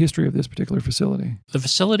of the history of this particular facility? The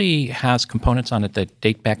facility has components on it that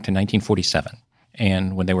date back to 1947,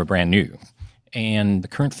 and when they were brand new. And the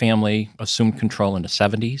current family assumed control in the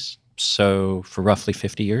 70s, so for roughly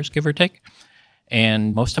 50 years, give or take.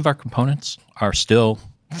 And most of our components are still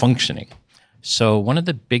functioning. So one of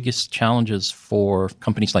the biggest challenges for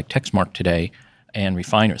companies like Texmark today and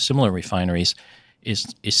similar refineries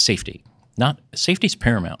is safety. Safety is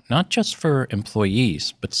paramount, not just for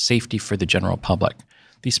employees, but safety for the general public.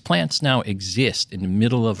 These plants now exist in the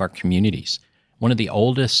middle of our communities. One of the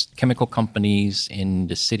oldest chemical companies in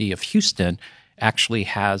the city of Houston actually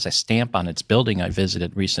has a stamp on its building I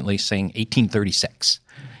visited recently saying 1836.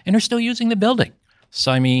 And they're still using the building.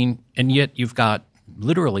 So, and yet you've got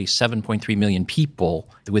literally 7.3 million people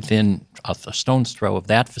within a stone's throw of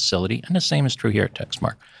that facility, and the same is true here at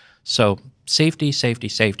Texmark. So safety, safety,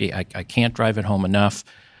 safety. I can't drive it home enough.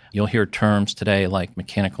 You'll hear terms today like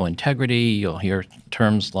mechanical integrity. You'll hear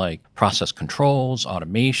terms like process controls,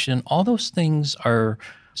 automation. All those things are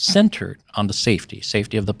centered on the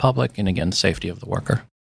safety of the public, and again, the safety of the worker.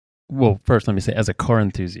 Well, first, let me say, as a car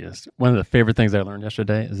enthusiast, one of the favorite things I learned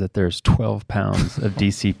yesterday is that there's 12 pounds of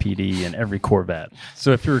DCPD in every Corvette.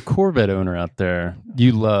 So if you're a Corvette owner out there,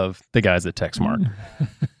 you love the guys at Texmark.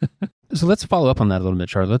 So let's follow up on that a little bit,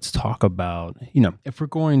 Charlie. Let's talk about, if we're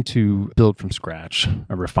going to build from scratch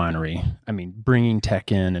a refinery, I mean, bringing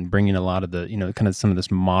tech in and bringing a lot of the, kind of some of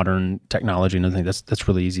this modern technology and everything, that's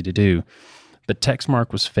really easy to do. But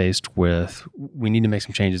Texmark was faced with, we need to make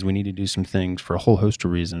some changes. We need to do some things for a whole host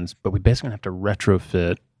of reasons, but we basically have to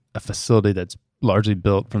retrofit a facility that's largely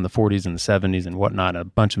built from the 40s and the 70s and whatnot, a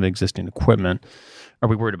bunch of existing equipment. Are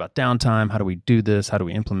we worried about downtime? How do we do this? How do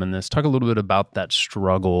we implement this? Talk a little bit about that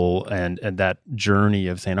struggle and that journey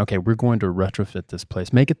of saying, okay, we're going to retrofit this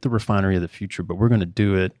place, make it the refinery of the future, but we're going to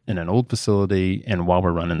do it in an old facility and while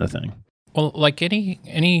we're running the thing. Well, like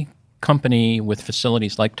any company with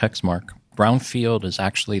facilities like Texmark, brownfield is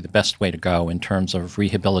actually the best way to go in terms of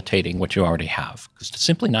rehabilitating what you already have. Because to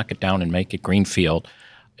simply knock it down and make it greenfield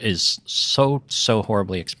is so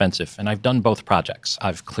horribly expensive. And I've done both projects.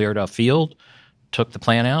 I've cleared a field, took the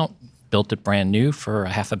plant out, built it brand new for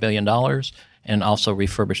 $500 million, and also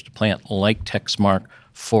refurbished a plant like Texmark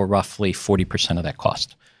for roughly 40% of that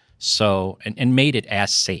cost. So, and made it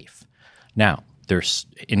as safe. Now, there's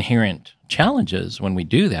inherent challenges when we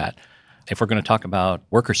do that. If we're going to talk about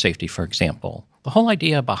worker safety, for example, the whole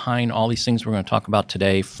idea behind all these things we're going to talk about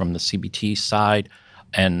today from the CBT side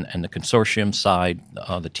and the consortium side,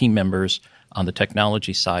 the team members on the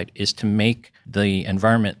technology side, is to make the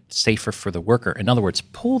environment safer for the worker. In other words,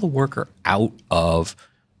 pull the worker out of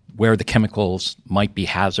where the chemicals might be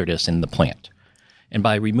hazardous in the plant. And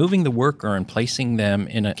by removing the worker and placing them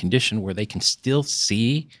in a condition where they can still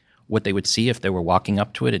see what they would see if they were walking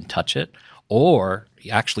up to it and touch it, or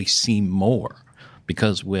actually see more.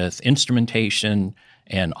 Because with instrumentation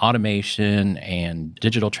and automation and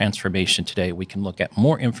digital transformation today, we can look at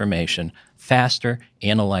more information faster,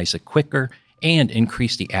 analyze it quicker, and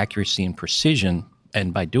increase the accuracy and precision.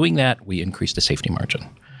 And by doing that, we increase the safety margin.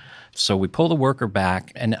 So we pull the worker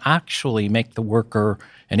back and actually enable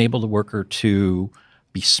the worker to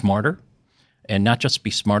be smarter, and not just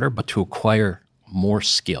be smarter, but to acquire more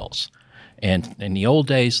skills. And in the old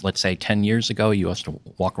days, let's say 10 years ago, you used to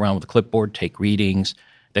walk around with a clipboard, take readings.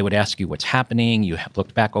 They would ask you what's happening. You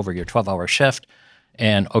looked back over your 12-hour shift,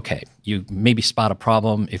 and okay, you maybe spot a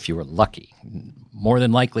problem if you were lucky. More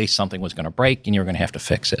than likely, something was going to break, and you're going to have to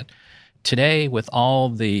fix it. Today, with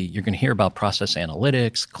you're going to hear about process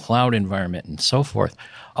analytics, cloud environment, and so forth.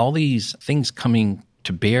 All these things coming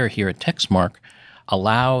to bear here at Texmark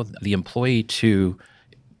allow the employee to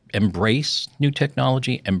embrace new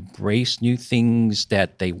technology, embrace new things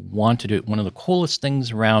that they want to do. One of the coolest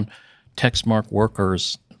things around Texmark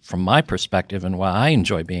workers, from my perspective, and why I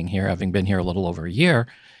enjoy being here, having been here a little over a year,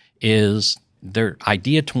 is their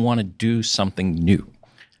idea to want to do something new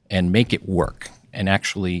and make it work, and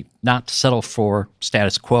actually not settle for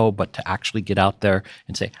status quo, but to actually get out there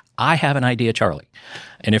and say, I have an idea, Charlie.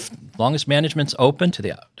 And as long as management's open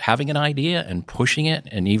to having an idea and pushing it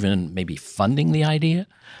and even maybe funding the idea,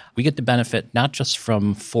 we get the benefit not just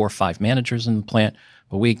from 4 or 5 managers in the plant,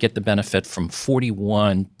 but we get the benefit from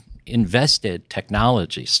 41 invested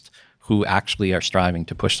technologists who actually are striving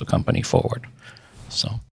to push the company forward. So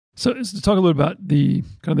to talk a little about the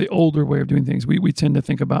kind of the older way of doing things, we tend to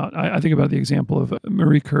think about, I think about the example of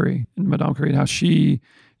Marie Curie and Madame Curie, and how she,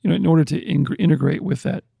 in order to integrate with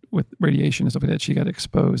radiation and stuff like that, she got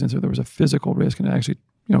exposed. And so there was a physical risk, and it actually,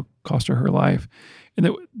 cost her life. And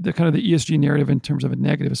the kind of the ESG narrative in terms of a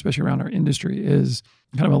negative, especially around our industry, is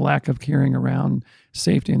kind of a lack of caring around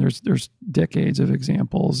safety. And there's decades of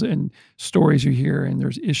examples and stories you hear, and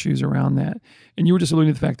there's issues around that. And you were just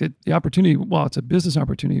alluding to the fact that the opportunity, while it's a business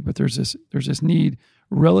opportunity, but there's this need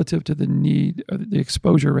relative to the need of the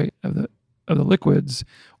exposure rate of the liquids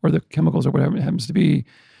or the chemicals or whatever it happens to be.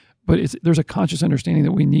 But there's a conscious understanding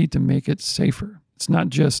that we need to make it safer. It's not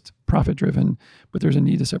just profit driven, but there's a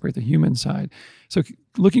need to separate the human side. So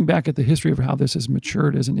looking back at the history of how this has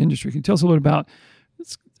matured as an industry, can you tell us a little about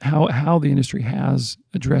how the industry has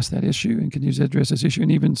addressed that issue and continues to address this issue,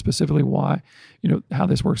 and even specifically why, how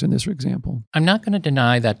this works in this example? I'm not going to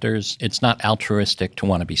deny that it's not altruistic to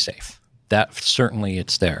want to be safe. That certainly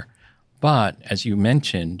it's there. But as you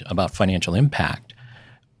mentioned about financial impact,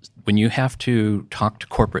 when you have to talk to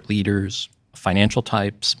corporate leaders, financial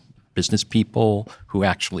types, business people who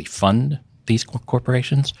actually fund these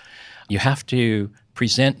corporations, you have to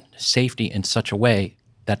present safety in such a way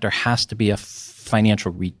that there has to be a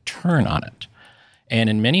financial return on it. And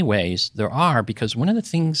in many ways, there are, because one of the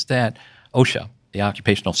things that OSHA, the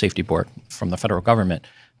Occupational Safety Board from the federal government,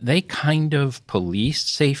 they kind of police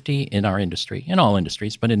safety in our industry, in all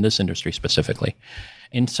industries, but in this industry specifically.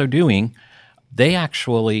 In so doing, they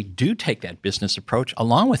actually do take that business approach,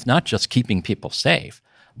 along with not just keeping people safe,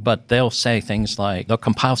 But they'll say things like, they'll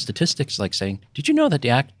compile statistics like saying, did you know that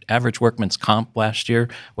the average workman's comp last year,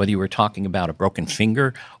 whether you were talking about a broken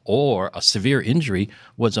finger or a severe injury,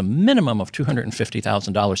 was a minimum of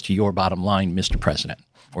 $250,000 to your bottom line, Mr. President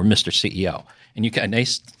or Mr. CEO? And they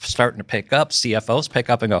starting to pick up, CFOs pick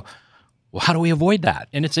up and go, well, how do we avoid that?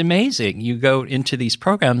 And it's amazing. You go into these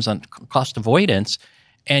programs on cost avoidance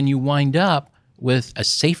and you wind up with a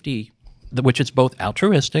safety, which is both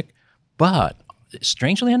altruistic, but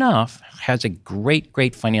strangely enough, has a great,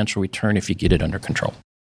 great financial return if you get it under control.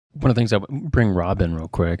 One of the things I would bring Rob in real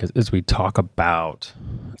quick is we talk about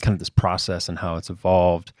kind of this process and how it's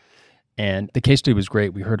evolved. And the case study was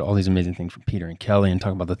great. We heard all these amazing things from Peter and Kelly and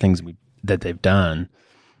talk about the things that they've done.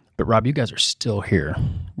 But Rob, you guys are still here.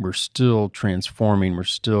 We're still transforming. We're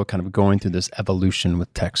still kind of going through this evolution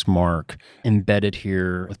with Texmark, embedded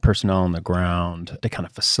here with personnel on the ground to kind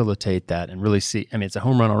of facilitate that and really see. I mean, it's a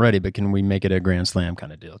home run already, but can we make it a grand slam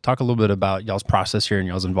kind of deal? Talk a little bit about y'all's process here and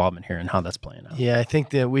y'all's involvement here and how that's playing out. Yeah, I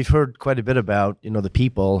think that we've heard quite a bit about, the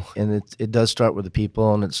people, and it does start with the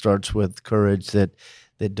people, and it starts with courage that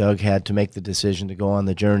Doug had to make the decision to go on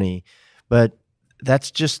the journey. But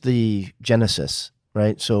that's just the genesis.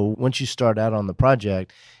 Right. So once you start out on the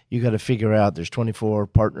project, you got to figure out there's 24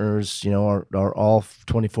 partners, are all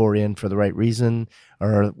 24 in for the right reason?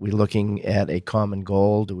 Or are we looking at a common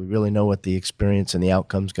goal? Do we really know what the experience and the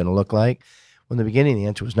outcome is going to look like? Well, in the beginning, the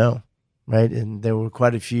answer was no. Right. And there were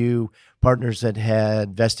quite a few partners that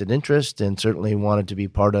had vested interest and certainly wanted to be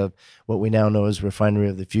part of what we now know as Refinery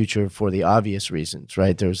of the Future for the obvious reasons.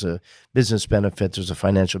 Right. There's a business benefit, there's a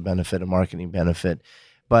financial benefit, a marketing benefit.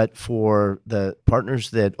 But for the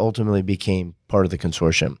partners that ultimately became part of the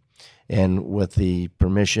consortium, and with the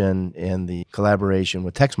permission and the collaboration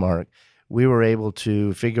with Texmark, we were able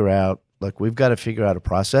to figure out, look, we've got to figure out a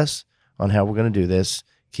process on how we're going to do this,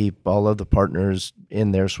 keep all of the partners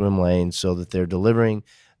in their swim lanes so that they're delivering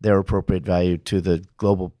their appropriate value to the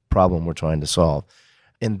global problem we're trying to solve.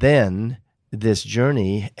 And then this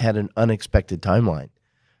journey had an unexpected timeline.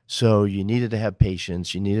 So you needed to have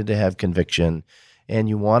patience, you needed to have conviction, and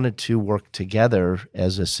you wanted to work together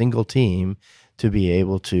as a single team to be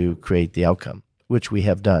able to create the outcome, which we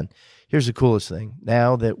have done. Here's the coolest thing.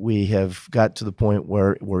 Now that we have got to the point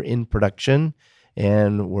where we're in production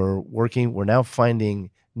and we're now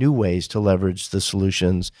finding new ways to leverage the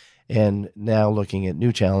solutions and now looking at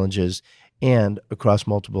new challenges and across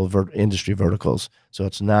multiple industry verticals. So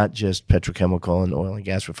it's not just petrochemical and oil and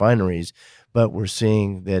gas refineries, but we're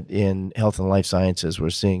seeing that in health and life sciences, we're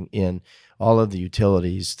seeing in all of the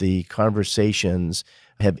utilities, the conversations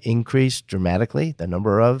have increased dramatically, the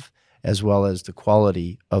number of, as well as the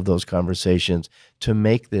quality of those conversations to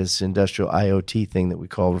make this industrial IoT thing that we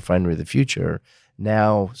call Refinery of the Future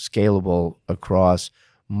now scalable across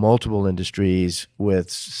multiple industries with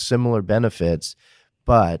similar benefits.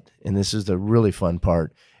 But, and this is the really fun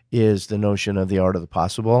part, is the notion of the art of the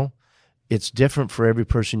possible. It's different for every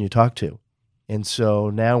person you talk to. And so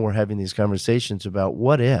now we're having these conversations about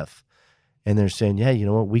what if, and they're saying, yeah, you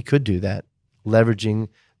know what, we could do that, leveraging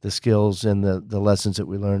the skills and the lessons that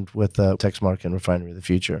we learned with Texmark and Refinery of the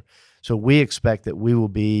Future. So we expect that we will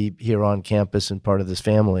be here on campus and part of this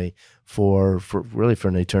family for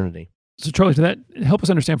an eternity. So Charlie, to that, help us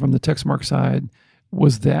understand from the Texmark side,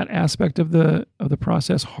 was that aspect of the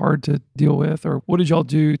process hard to deal with, or what did y'all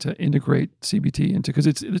do to integrate CBT into? Because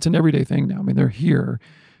it's an everyday thing now. I mean, they're here,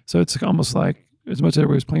 so it's almost like as much as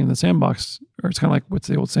everybody's playing in the sandbox, or it's kind of like what's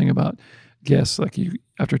the old saying about guests, like you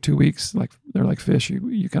after 2 weeks, like they're like fish.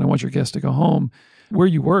 You kind of want your guests to go home. Where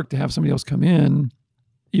you work, to have somebody else come in,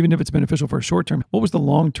 even if it's beneficial for a short term, what was the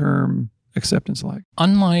long term acceptance like?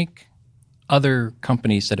 Unlike other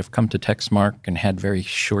companies that have come to Texmark and had very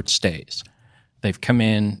short stays, they've come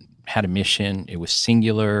in, had a mission, it was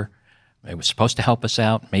singular, it was supposed to help us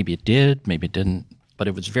out. Maybe it did, maybe it didn't, but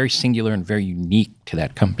it was very singular and very unique to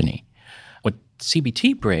that company. What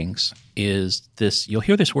CBT brings is this, you'll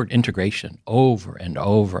hear this word integration over and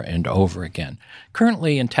over and over again.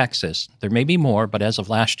 Currently in Texas, there may be more, but as of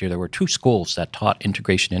last year, there were 2 schools that taught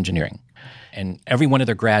integration engineering. And every one of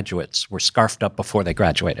their graduates were scarfed up before they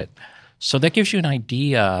graduated. So that gives you an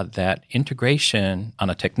idea that integration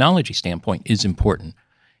on a technology standpoint is important.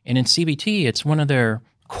 And in CBT, it's one of their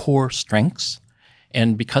core strengths.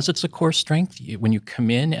 And because it's a core strength, when you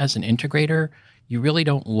come in as an integrator, you really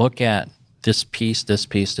don't look at this piece, this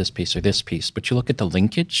piece, this piece, or this piece, but you look at the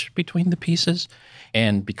linkage between the pieces.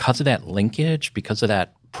 And because of that linkage, because of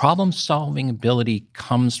that problem-solving ability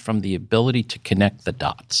comes from the ability to connect the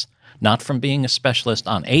dots, not from being a specialist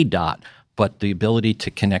on a dot, but the ability to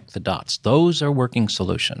connect the dots. Those are working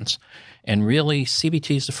solutions. And really,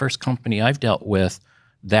 CBT is the first company I've dealt with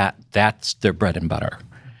that's their bread and butter.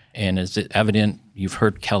 And is it evident, you've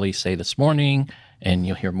heard Kelly say this morning, and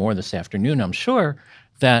you'll hear more this afternoon, I'm sure,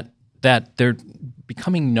 that they're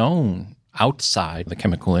becoming known outside the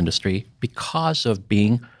chemical industry because of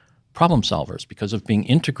being problem solvers, because of being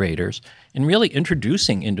integrators, and really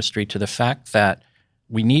introducing industry to the fact that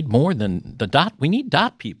we need more than the dot. We need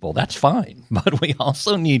dot people. That's fine. But we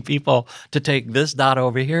also need people to take this dot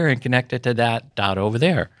over here and connect it to that dot over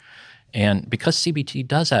there. And because CBT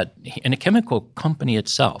does that, in a chemical company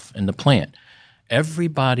itself, in the plant,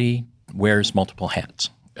 everybody wears multiple hats,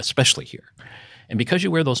 especially here. And because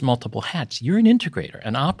you wear those multiple hats, you're an integrator.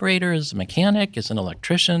 An operator is a mechanic, is an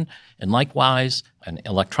electrician, and likewise, an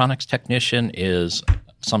electronics technician is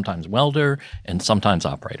sometimes welder and sometimes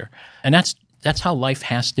operator. And that's how life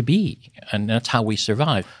has to be, and that's how we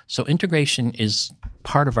survive. So integration is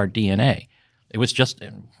part of our DNA. It was just,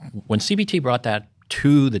 when CBT brought that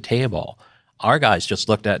to the table, our guys just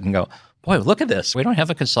looked at it and go, boy, look at this. We don't have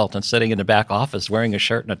a consultant sitting in the back office wearing a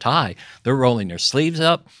shirt and a tie. They're rolling their sleeves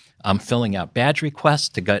up. I'm filling out badge requests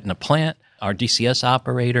to get in a plant. Our DCS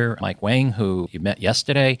operator, Mike Wang, who you met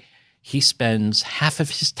yesterday, he spends half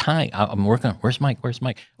of his time. I'm working on, where's Mike?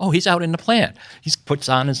 Oh, he's out in the plant. He puts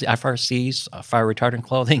on his FRCs, fire retardant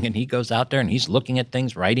clothing, and he goes out there and he's looking at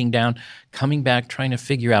things, writing down, coming back, trying to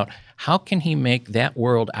figure out how can he make that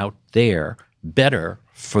world out there better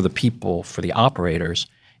for the people, for the operators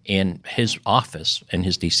in his office and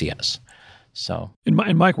his DCS. So, and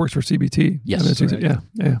Mike works for CBT. Yes.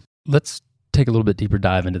 Yeah. Let's take a little bit deeper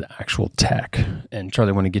dive into the actual tech. And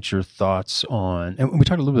Charlie, I want to get your thoughts on, and we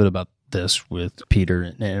talked a little bit about this with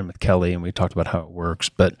Peter and with Kelly, and we talked about how it works,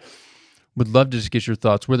 but would love to just get your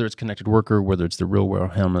thoughts, whether it's Connected Worker, whether it's the real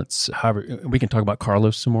world helmets. However, we can talk about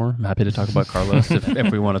Carlos some more. I'm happy to talk about Carlos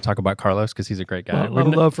if we want to talk about Carlos, because he's a great guy. A lot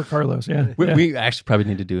of love for Carlos, yeah. We actually probably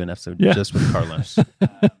need to do an episode just with Carlos.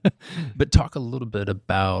 But talk a little bit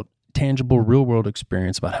about tangible real world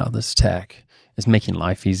experience about how this tech is making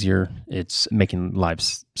life easier. It's making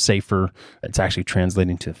lives safer. It's actually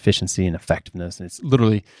translating to efficiency and effectiveness. And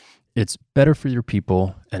it's better for your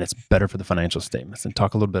people, and it's better for the financial statements. And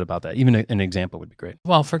talk a little bit about that. Even an example would be great.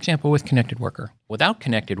 Well, for example, with Connected Worker. Without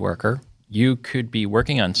Connected Worker, you could be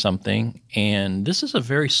working on something, and this is a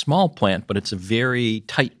very small plant, but it's a very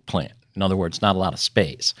tight plant. In other words, not a lot of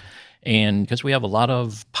space. And because we have a lot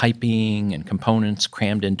of piping and components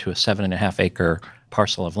crammed into a 7.5 acre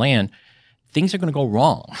parcel of land, things are going to go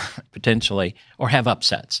wrong, potentially, or have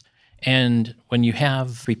upsets. And when you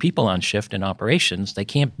have 3 people on shift in operations, they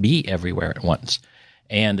can't be everywhere at once.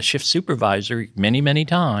 And the shift supervisor, many, many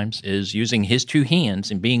times, is using his 2 hands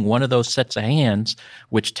and being one of those sets of hands,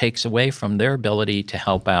 which takes away from their ability to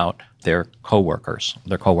help out their coworkers,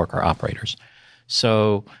 their coworker operators.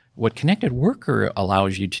 So what Connected Worker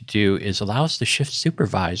allows you to do is allows the shift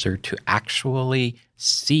supervisor to actually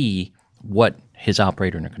see what his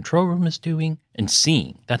operator in the control room is doing and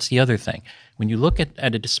seeing. That's the other thing. When you look at a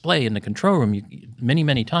display in the control room, many,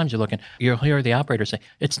 many times you'll hear the operator say,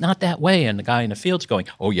 it's not that way. And the guy in the field's going,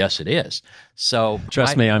 oh, yes, it is. So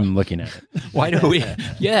trust me, I'm looking at it. Why do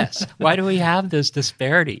we have this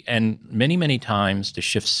disparity? And many, many times the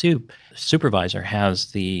shift supervisor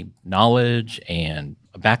has the knowledge and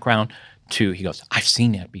a background he goes, I've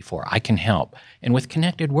seen that before. I can help. And with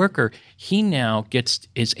Connected Worker, he now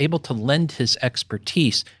is able to lend his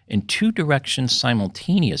expertise in 2 directions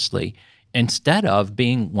simultaneously, instead of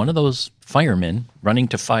being one of those firemen running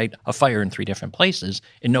to fight a fire in 3 different places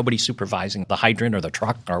and nobody supervising the hydrant or the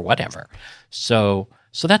truck or whatever. So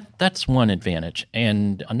that's one advantage.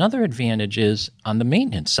 And another advantage is on the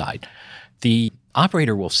maintenance side. The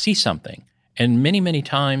operator will see something. And many, many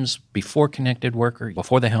times before Connected Worker,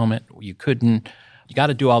 before the helmet, you got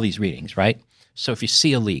to do all these readings, right? So if you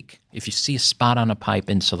see a leak, if you see a spot on a pipe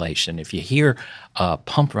insulation, if you hear a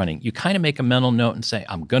pump running, you kind of make a mental note and say,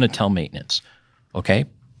 I'm going to tell maintenance. Okay,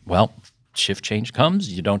 well, shift change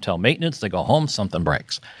comes, you don't tell maintenance, they go home, something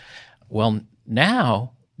breaks. Well,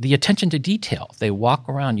 now the attention to detail, they walk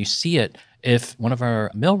around, you see it. If one of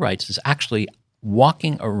our millwrights is actually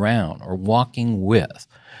walking around or walking with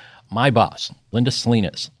my boss, Linda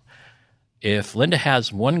Salinas. If Linda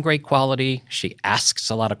has one great quality, she asks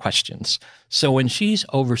a lot of questions. So when she's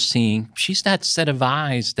overseeing, she's that set of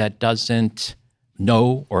eyes that doesn't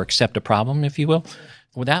know or accept a problem, if you will.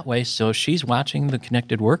 Well, that way, so she's watching the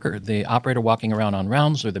Connected Worker, the operator walking around on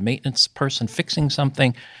rounds, or the maintenance person fixing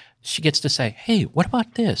something. She gets to say, hey, what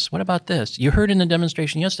about this? What about this? You heard in the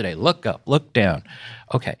demonstration yesterday, look up, look down.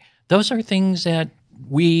 Okay, those are things that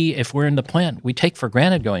if we're in the plant, we take for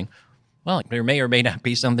granted going, well, there may or may not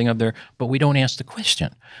be something up there, but we don't ask the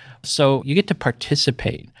question. So you get to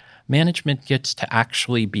participate. management gets to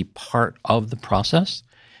actually be part of the process.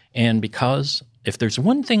 And because if there's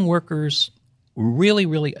one thing workers really,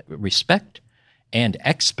 really respect and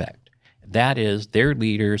expect, that is their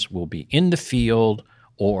leaders will be in the field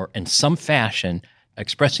or in some fashion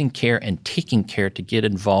expressing care and taking care to get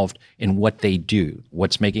involved in what they do,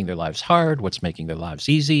 what's making their lives hard, what's making their lives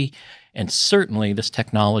easy. And certainly this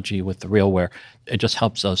technology with the RealWear, it just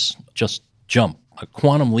helps us just jump, a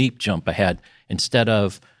quantum leap jump ahead instead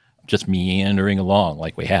of just meandering along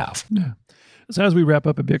like we have. Yeah. So as we wrap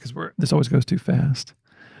up a bit, because this always goes too fast,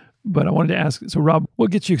 but I wanted to ask, so Rob,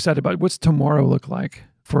 what gets you excited about it? What's tomorrow look like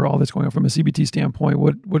for all that's going on from a CBT standpoint?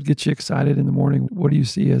 What gets you excited in the morning? What do you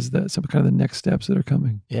see as some kind of the next steps that are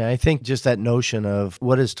coming? Yeah, I think just that notion of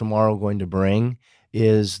what is tomorrow going to bring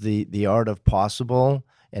is the art of possible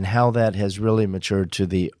and how that has really matured to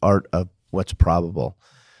the art of what's probable.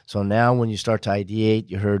 So now when you start to ideate,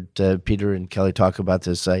 you heard Peter and Kelly talk about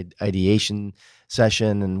this ideation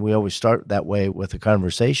session, and we always start that way with a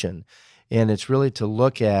conversation. And it's really to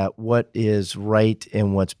look at what is right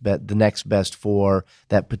and what's the next best for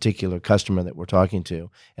that particular customer that we're talking to.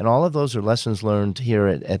 And all of those are lessons learned here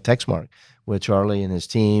at Texmark with Charlie and his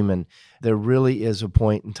team. And there really is a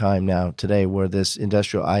point in time now today where this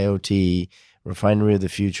industrial IoT refinery of the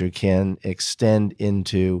future can extend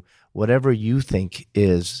into whatever you think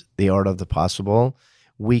is the art of the possible.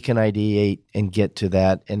 We can ideate and get to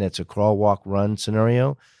that, and it's a crawl, walk, run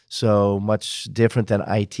scenario. So much different than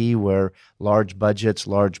IT, where large budgets,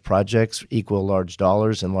 large projects equal large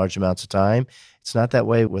dollars and large amounts of time. It's not that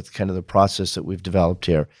way with kind of the process that we've developed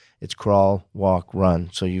here. It's crawl, walk, run.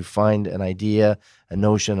 So you find an idea, a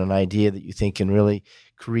notion, an idea that you think can really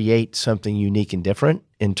create something unique and different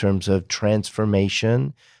in terms of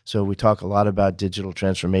transformation. So we talk a lot about digital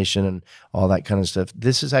transformation and all that kind of stuff.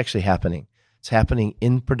 This is actually happening. It's happening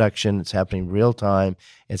in production. It's happening real time.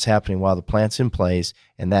 It's happening while the plant's in place,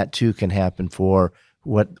 and that too can happen for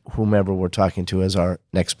whomever we're talking to as our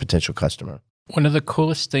next potential customer. One of the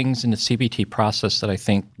coolest things in the CBT process that I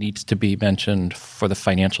think needs to be mentioned for the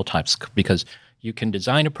financial types, because you can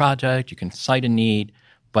design a project, you can cite a need,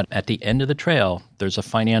 but at the end of the trail, there's a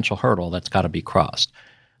financial hurdle that's got to be crossed.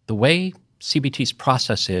 The way CBT's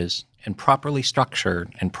process is, and properly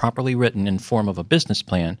structured and properly written in form of a business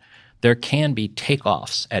plan, there can be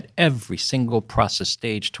takeoffs at every single process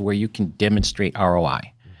stage to where you can demonstrate ROI.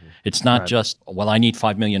 Mm-hmm. It's not just, well, I need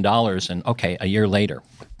 $5 million and okay, a year later,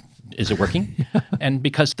 is it working? And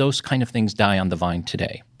because those kind of things die on the vine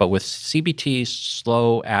today. But with CBT's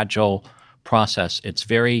slow, agile process, it's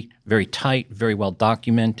very, very tight, very well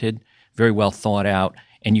documented, very well thought out,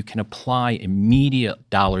 and you can apply immediate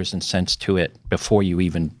dollars and cents to it before you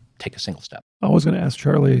even take a single step. I was going to ask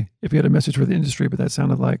Charlie if he had a message for the industry, but that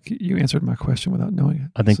sounded like you answered my question without knowing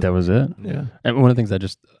it. I think that was it. Yeah. And one of the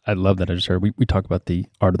things I love that I just heard, we talk about the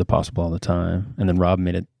art of the possible all the time, and then Rob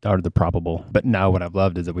made it the art of the probable. But now what I've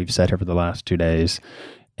loved is that we've sat here for the last 2 days,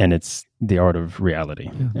 and it's the art of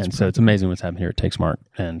reality. Yeah, and so it's amazing what's happening here at Texmark.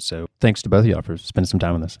 And so thanks to both of y'all for spending some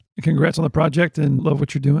time with us. Congrats on the project, and love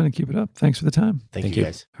what you're doing, and keep it up. Thanks for the time. Thank you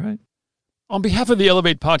guys. All right. On behalf of the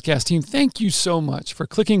Elevate podcast team, thank you so much for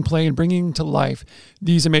clicking play and bringing to life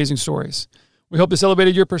these amazing stories. We hope this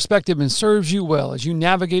elevated your perspective and serves you well as you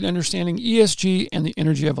navigate understanding ESG and the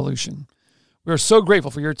energy evolution. We are so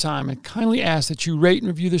grateful for your time and kindly ask that you rate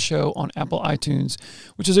and review the show on Apple iTunes,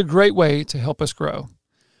 which is a great way to help us grow.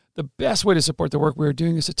 The best way to support the work we are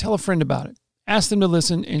doing is to tell a friend about it. Ask them to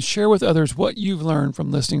listen and share with others what you've learned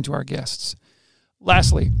from listening to our guests.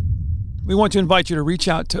 Lastly, we want to invite you to reach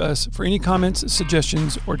out to us for any comments,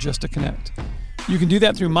 suggestions, or just to connect. You can do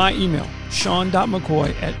that through my email,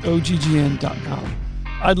 sean.mccoy@oggn.com.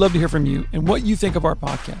 I'd love to hear from you and what you think of our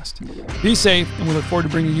podcast. Be safe, and we look forward to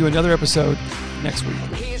bringing you another episode next week.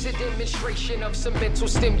 Here's a demonstration of some mental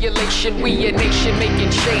stimulation. We a nation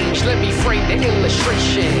making change. Let me frame the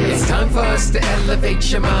illustration. It's time for us to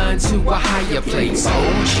elevate your mind to a higher place.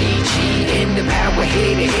 OGG in the power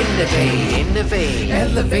here to innovate.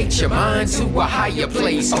 Elevate your mind to a higher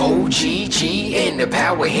place. OGG in the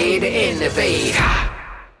power here to innovate. Ha!